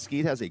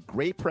 Mesquite has a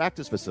great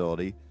practice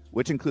facility,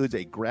 which includes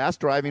a grass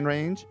driving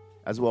range,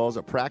 as well as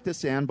a practice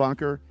sand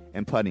bunker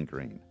and putting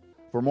green.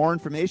 For more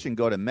information,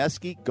 go to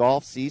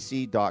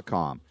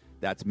mesquitegolfcc.com.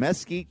 That's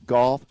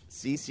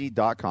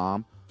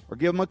mesquitegolfcc.com, or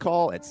give them a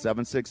call at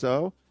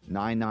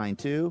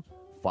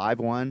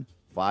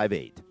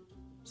 760-992-5158.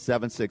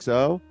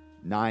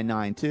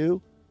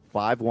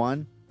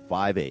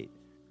 760-992-5158.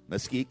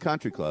 Mesquite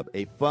Country Club,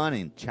 a fun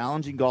and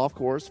challenging golf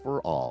course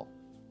for all.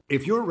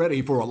 If you're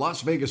ready for a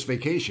Las Vegas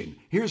vacation,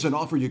 here's an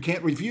offer you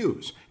can't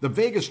refuse. The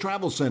Vegas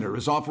Travel Center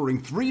is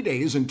offering 3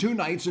 days and 2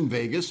 nights in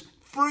Vegas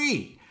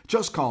free.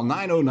 Just call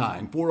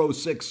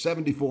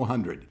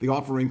 909-406-7400. The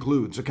offer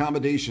includes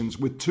accommodations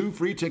with 2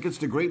 free tickets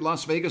to great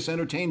Las Vegas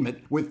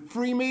entertainment with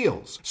free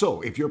meals.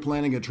 So if you're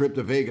planning a trip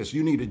to Vegas,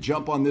 you need to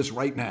jump on this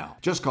right now.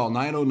 Just call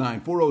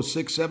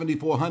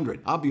 909-406-7400.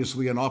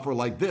 Obviously, an offer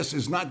like this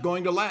is not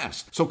going to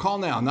last. So call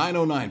now,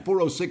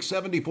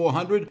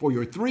 909-406-7400 for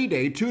your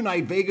 3-day,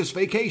 2-night Vegas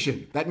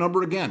vacation. That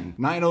number again,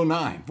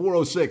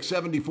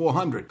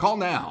 909-406-7400. Call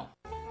now.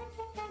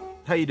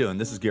 How you doing?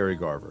 This is Gary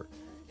Garver.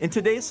 In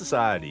today's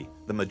society,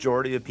 the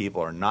majority of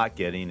people are not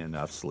getting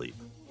enough sleep.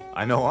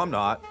 I know I'm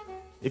not.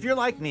 If you're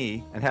like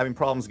me and having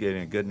problems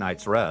getting a good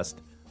night's rest,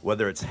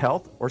 whether it's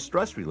health or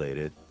stress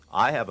related,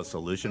 I have a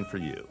solution for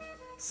you.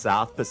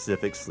 South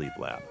Pacific Sleep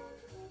Lab.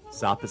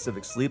 South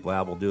Pacific Sleep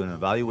Lab will do an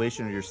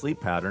evaluation of your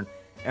sleep pattern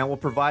and will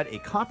provide a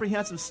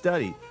comprehensive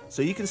study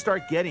so you can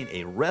start getting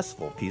a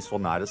restful, peaceful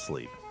night of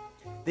sleep.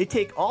 They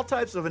take all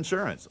types of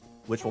insurance,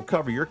 which will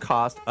cover your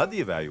cost of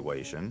the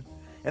evaluation,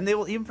 and they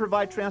will even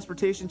provide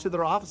transportation to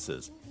their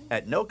offices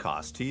at no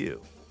cost to you.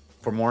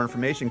 For more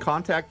information,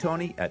 contact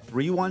Tony at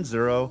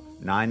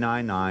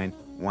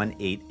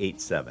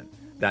 310-999-1887.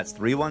 That's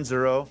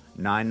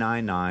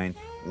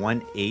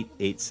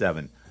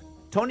 310-999-1887.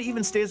 Tony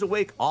even stays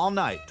awake all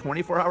night,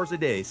 24 hours a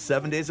day,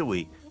 7 days a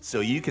week,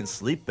 so you can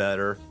sleep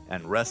better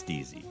and rest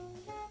easy.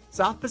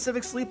 South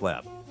Pacific Sleep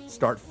Lab.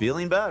 Start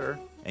feeling better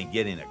and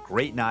getting a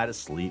great night of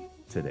sleep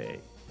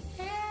today.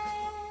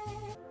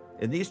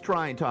 In these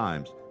trying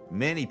times,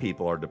 many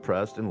people are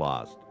depressed and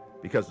lost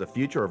because the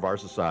future of our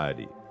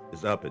society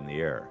is up in the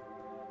air.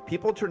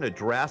 People turn to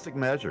drastic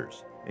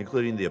measures,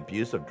 including the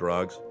abuse of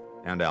drugs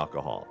and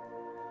alcohol.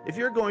 If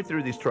you're going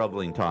through these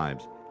troubling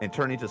times and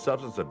turning to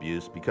substance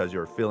abuse because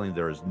you're feeling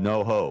there is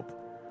no hope,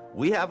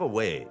 we have a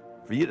way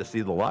for you to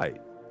see the light.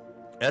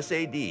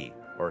 SAD,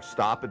 or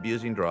Stop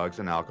Abusing Drugs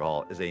and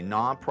Alcohol, is a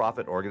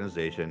non-profit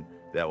organization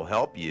that will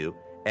help you,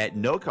 at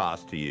no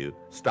cost to you,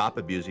 stop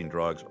abusing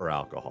drugs or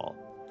alcohol.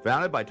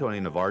 Founded by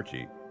Tony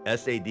Navarchi,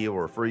 SAD will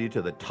refer you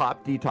to the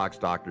top detox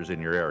doctors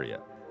in your area.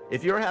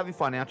 If you're having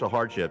financial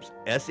hardships,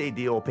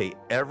 SAD will pay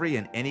every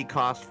and any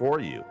cost for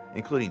you,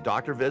 including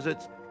doctor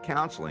visits,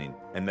 counseling,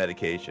 and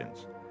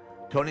medications.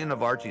 Tony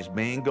Navarchi's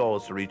main goal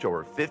is to reach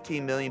over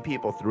 15 million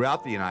people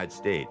throughout the United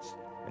States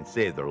and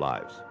save their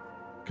lives.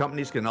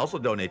 Companies can also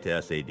donate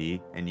to SAD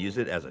and use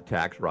it as a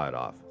tax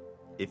write-off.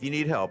 If you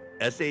need help,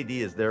 SAD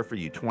is there for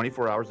you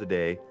 24 hours a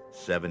day,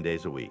 7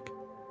 days a week.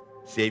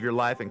 Save your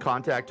life and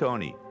contact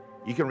Tony.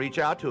 You can reach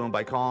out to him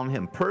by calling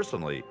him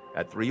personally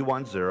at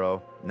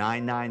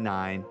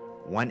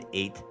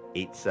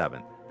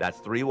 310-999-1887. That's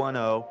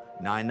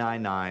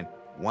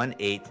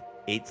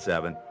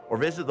 310-999-1887. Or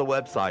visit the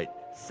website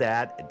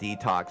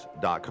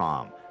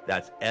saddetox.com.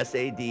 That's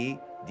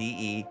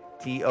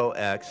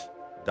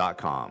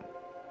SADDETOX.com.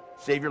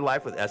 Save your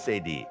life with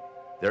SAD.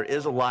 There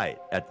is a light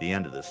at the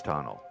end of this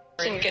tunnel.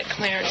 I didn't get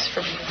clearance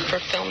for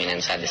filming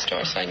inside the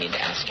store, so I need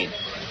to ask you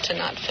to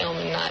not film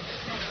and not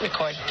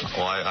record.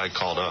 Well, I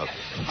called up.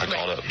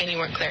 Called up. And you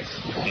weren't cleared.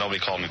 Nobody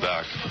called me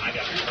back.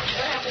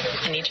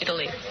 I need you to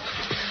leave.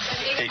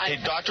 Hey,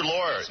 Dr.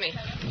 Laura. Excuse me.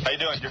 How you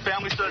doing? Your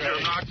family says you're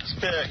a noxious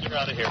pig. You're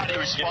out of here. How do you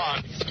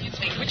respond?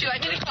 Would you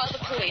like me to call the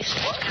police?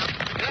 What?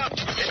 Get out.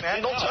 Hey,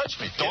 man, don't touch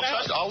me. Don't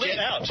touch me. I'll leave. Get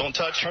out. Don't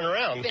touch. Turn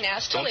around. You've been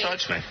asked to leave. Don't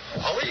touch me.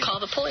 I'll leave.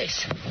 Call the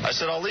police. I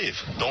said I'll leave.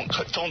 Don't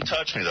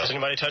touch me, though. Is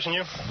anybody touching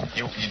you?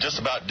 You just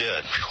about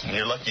did. And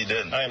you're lucky you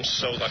didn't. I am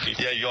so lucky.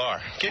 Yeah, you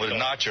are. Would have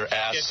knocked your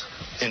ass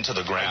into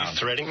the ground. Are you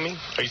threatening me?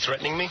 Are you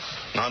threatening me?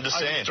 No, I'm just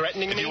saying. You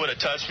threatening me? If you would have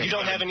touched me, you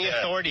don't have any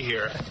authority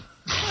here.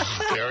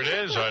 There it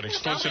is, an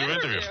exclusive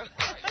interview.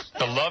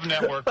 The Love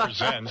Network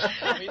presents.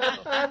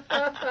 Man,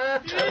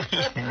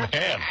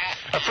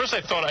 at first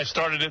I thought I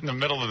started it in the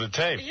middle of the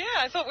tape. Yeah,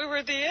 I thought we were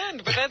at the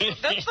end, but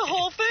that's the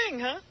whole thing,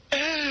 huh?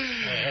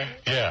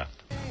 Yeah.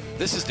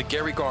 This is the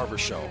Gary Garver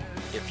Show.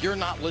 If you're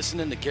not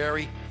listening to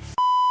Gary,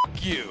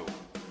 you.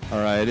 All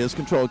right, it is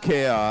Controlled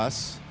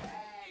Chaos.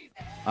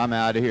 I'm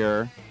out of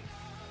here.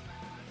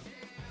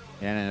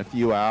 And in a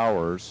few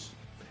hours,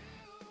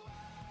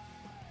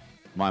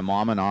 my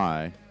mom and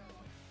I,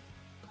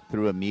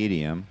 through a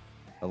medium,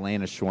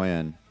 Elena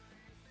Schwinn,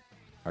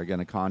 are going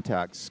to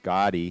contact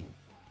Scotty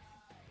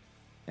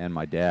and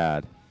my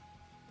dad.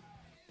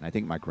 And I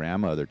think my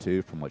grandmother,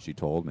 too, from what she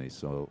told me.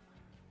 So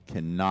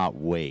cannot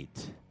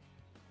wait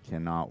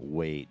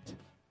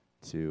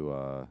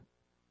to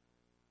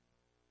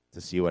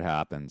see what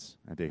happens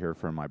and to hear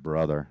from my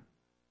brother,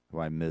 who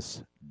I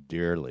miss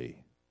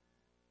dearly.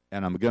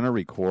 And I'm going to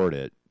record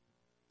it.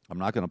 I'm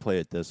not going to play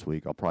it this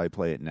week. I'll probably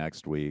play it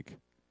next week.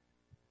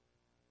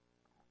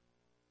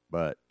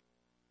 But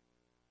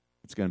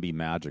it's going to be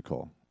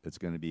magical. It's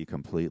going to be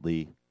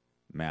completely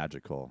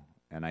magical.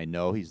 And I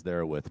know he's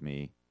there with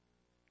me.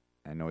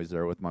 I know he's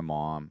there with my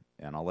mom.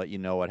 And I'll let you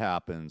know what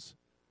happens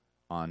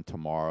on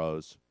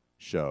tomorrow's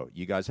show.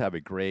 You guys have a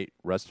great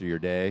rest of your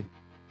day.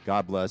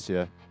 God bless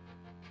you.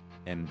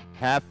 And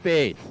have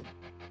faith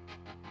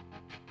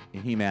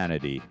in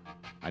humanity.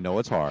 I know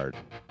it's hard.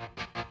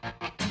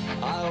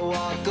 I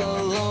walk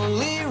a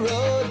lonely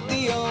road,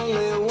 the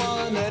only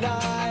one that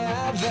I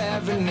have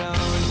ever known.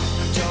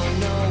 Don't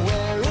know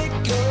where it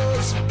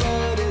goes,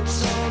 but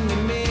it's only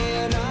me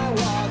and I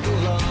walk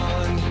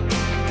alone.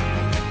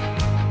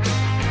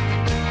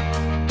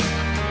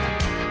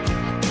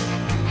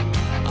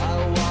 I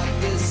walk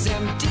this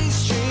empty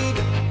street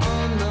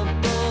on the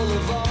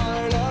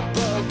boulevard of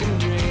broken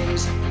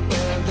dreams,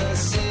 where the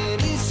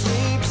city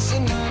sleeps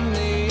and I'm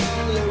the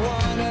only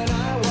one and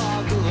I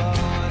walk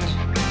alone.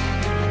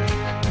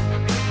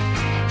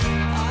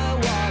 I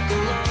walk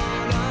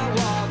alone, I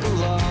walk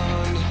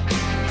alone.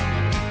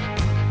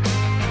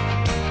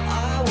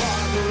 I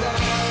walk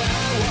alone,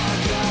 I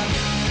walk alone.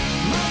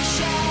 My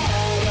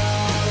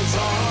shadow's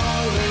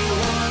only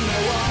one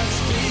that walks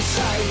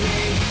beside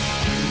me.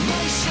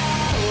 My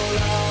shadow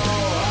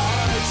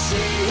heart's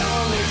the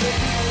only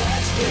thing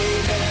that's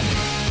bleeding.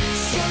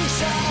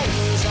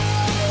 Sometimes I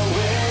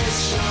wish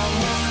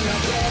someone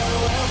up there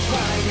will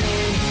find me.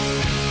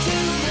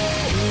 Till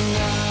then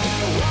I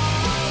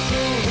walk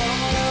alone.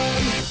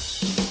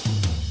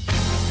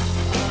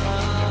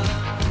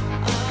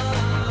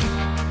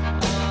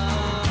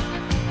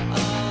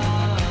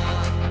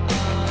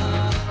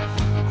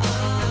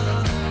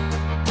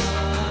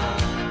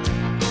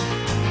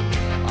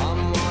 I'm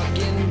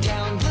walking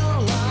down the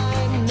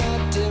line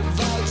that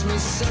divides me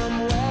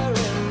somewhere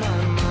in my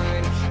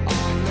mind,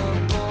 on the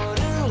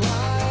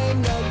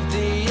borderline of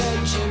the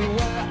edge and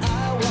where I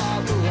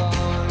walk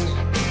alone.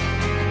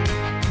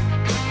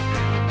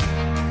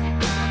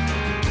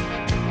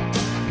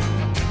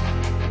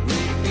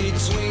 Read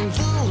between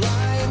the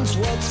lines,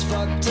 what's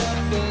fucked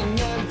up and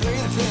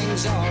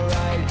everything's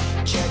alright.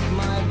 Check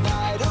my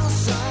vital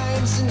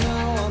signs and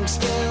now I'm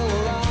still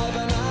alive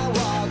and I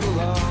walk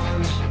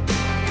alone.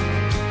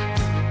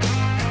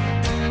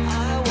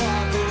 I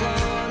walk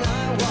alone,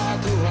 I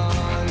walk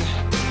alone.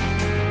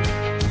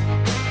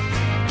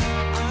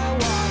 I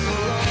walk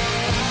alone,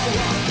 I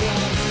walk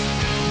alone.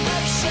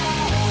 My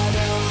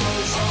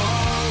shadow's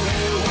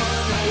only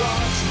one that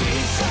walks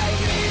beside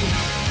me.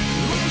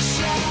 My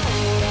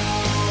shadow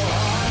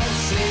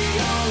heart's the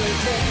only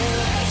thing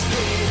that's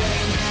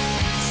bleeding.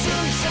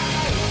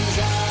 Sometimes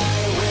I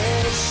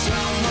wish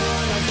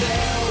someone up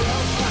there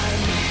will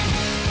find me.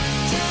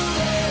 Till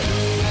then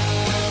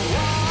I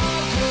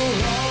walk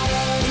alone.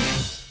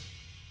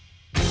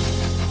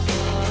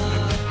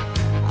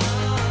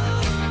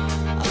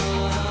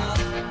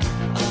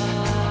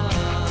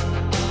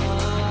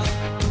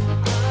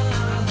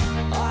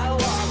 I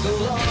walk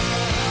alone,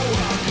 I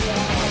walk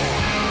alone.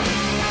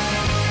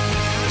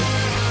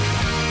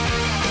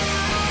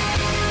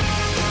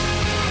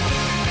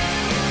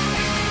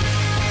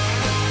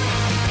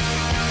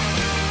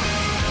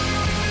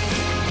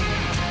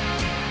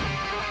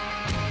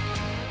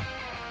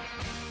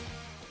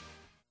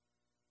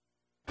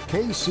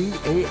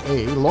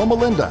 KCAA Loma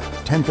Linda,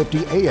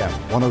 1050 AM,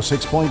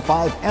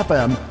 106.5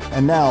 FM,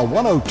 and now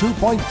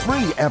 102.3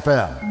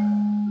 FM.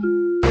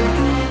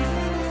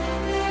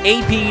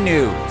 AP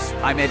News.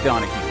 I'm Ed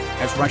Donahue.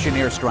 As Russian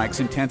airstrikes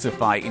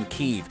intensify in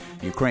Kyiv,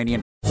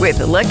 Ukrainian. With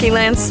the Lucky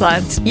Land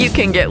Slots, you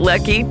can get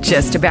lucky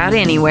just about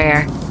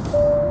anywhere.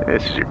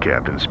 This is your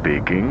captain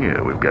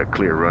speaking. We've got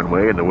clear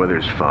runway and the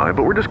weather's fine,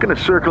 but we're just going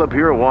to circle up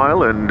here a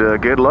while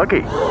and get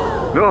lucky.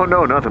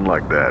 No, nothing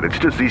like that. It's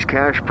just these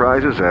cash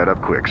prizes add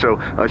up quick. So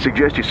I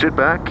suggest you sit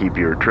back, keep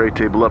your tray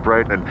table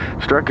upright, and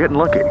start getting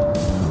lucky.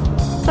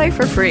 Play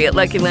for free at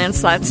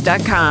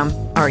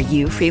LuckyLandSlots.com. Are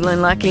you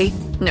feeling lucky?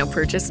 No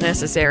purchase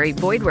necessary.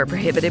 Void where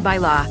prohibited by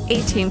law.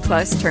 18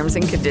 plus terms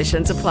and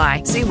conditions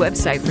apply. See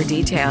website for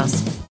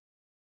details.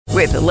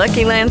 With the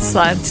Lucky Land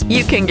Slots,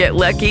 you can get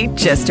lucky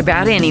just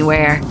about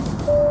anywhere.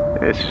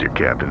 This is your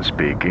captain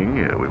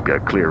speaking. We've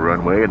got clear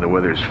runway and the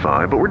weather's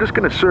fine, but we're just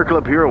going to circle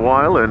up here a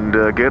while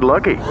and get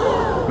lucky.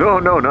 No,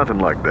 nothing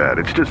like that.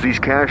 It's just these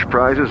cash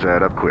prizes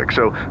add up quick.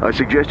 So I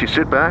suggest you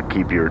sit back,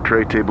 keep your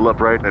tray table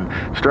upright, and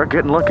start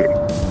getting lucky.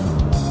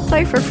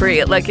 Play for free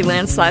at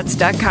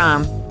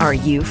LuckyLandSlots.com. Are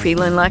you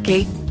feeling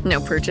lucky? No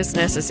purchase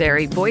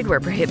necessary. Void where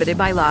prohibited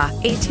by law.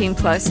 18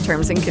 plus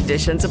terms and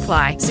conditions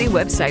apply. See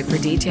website for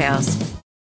details.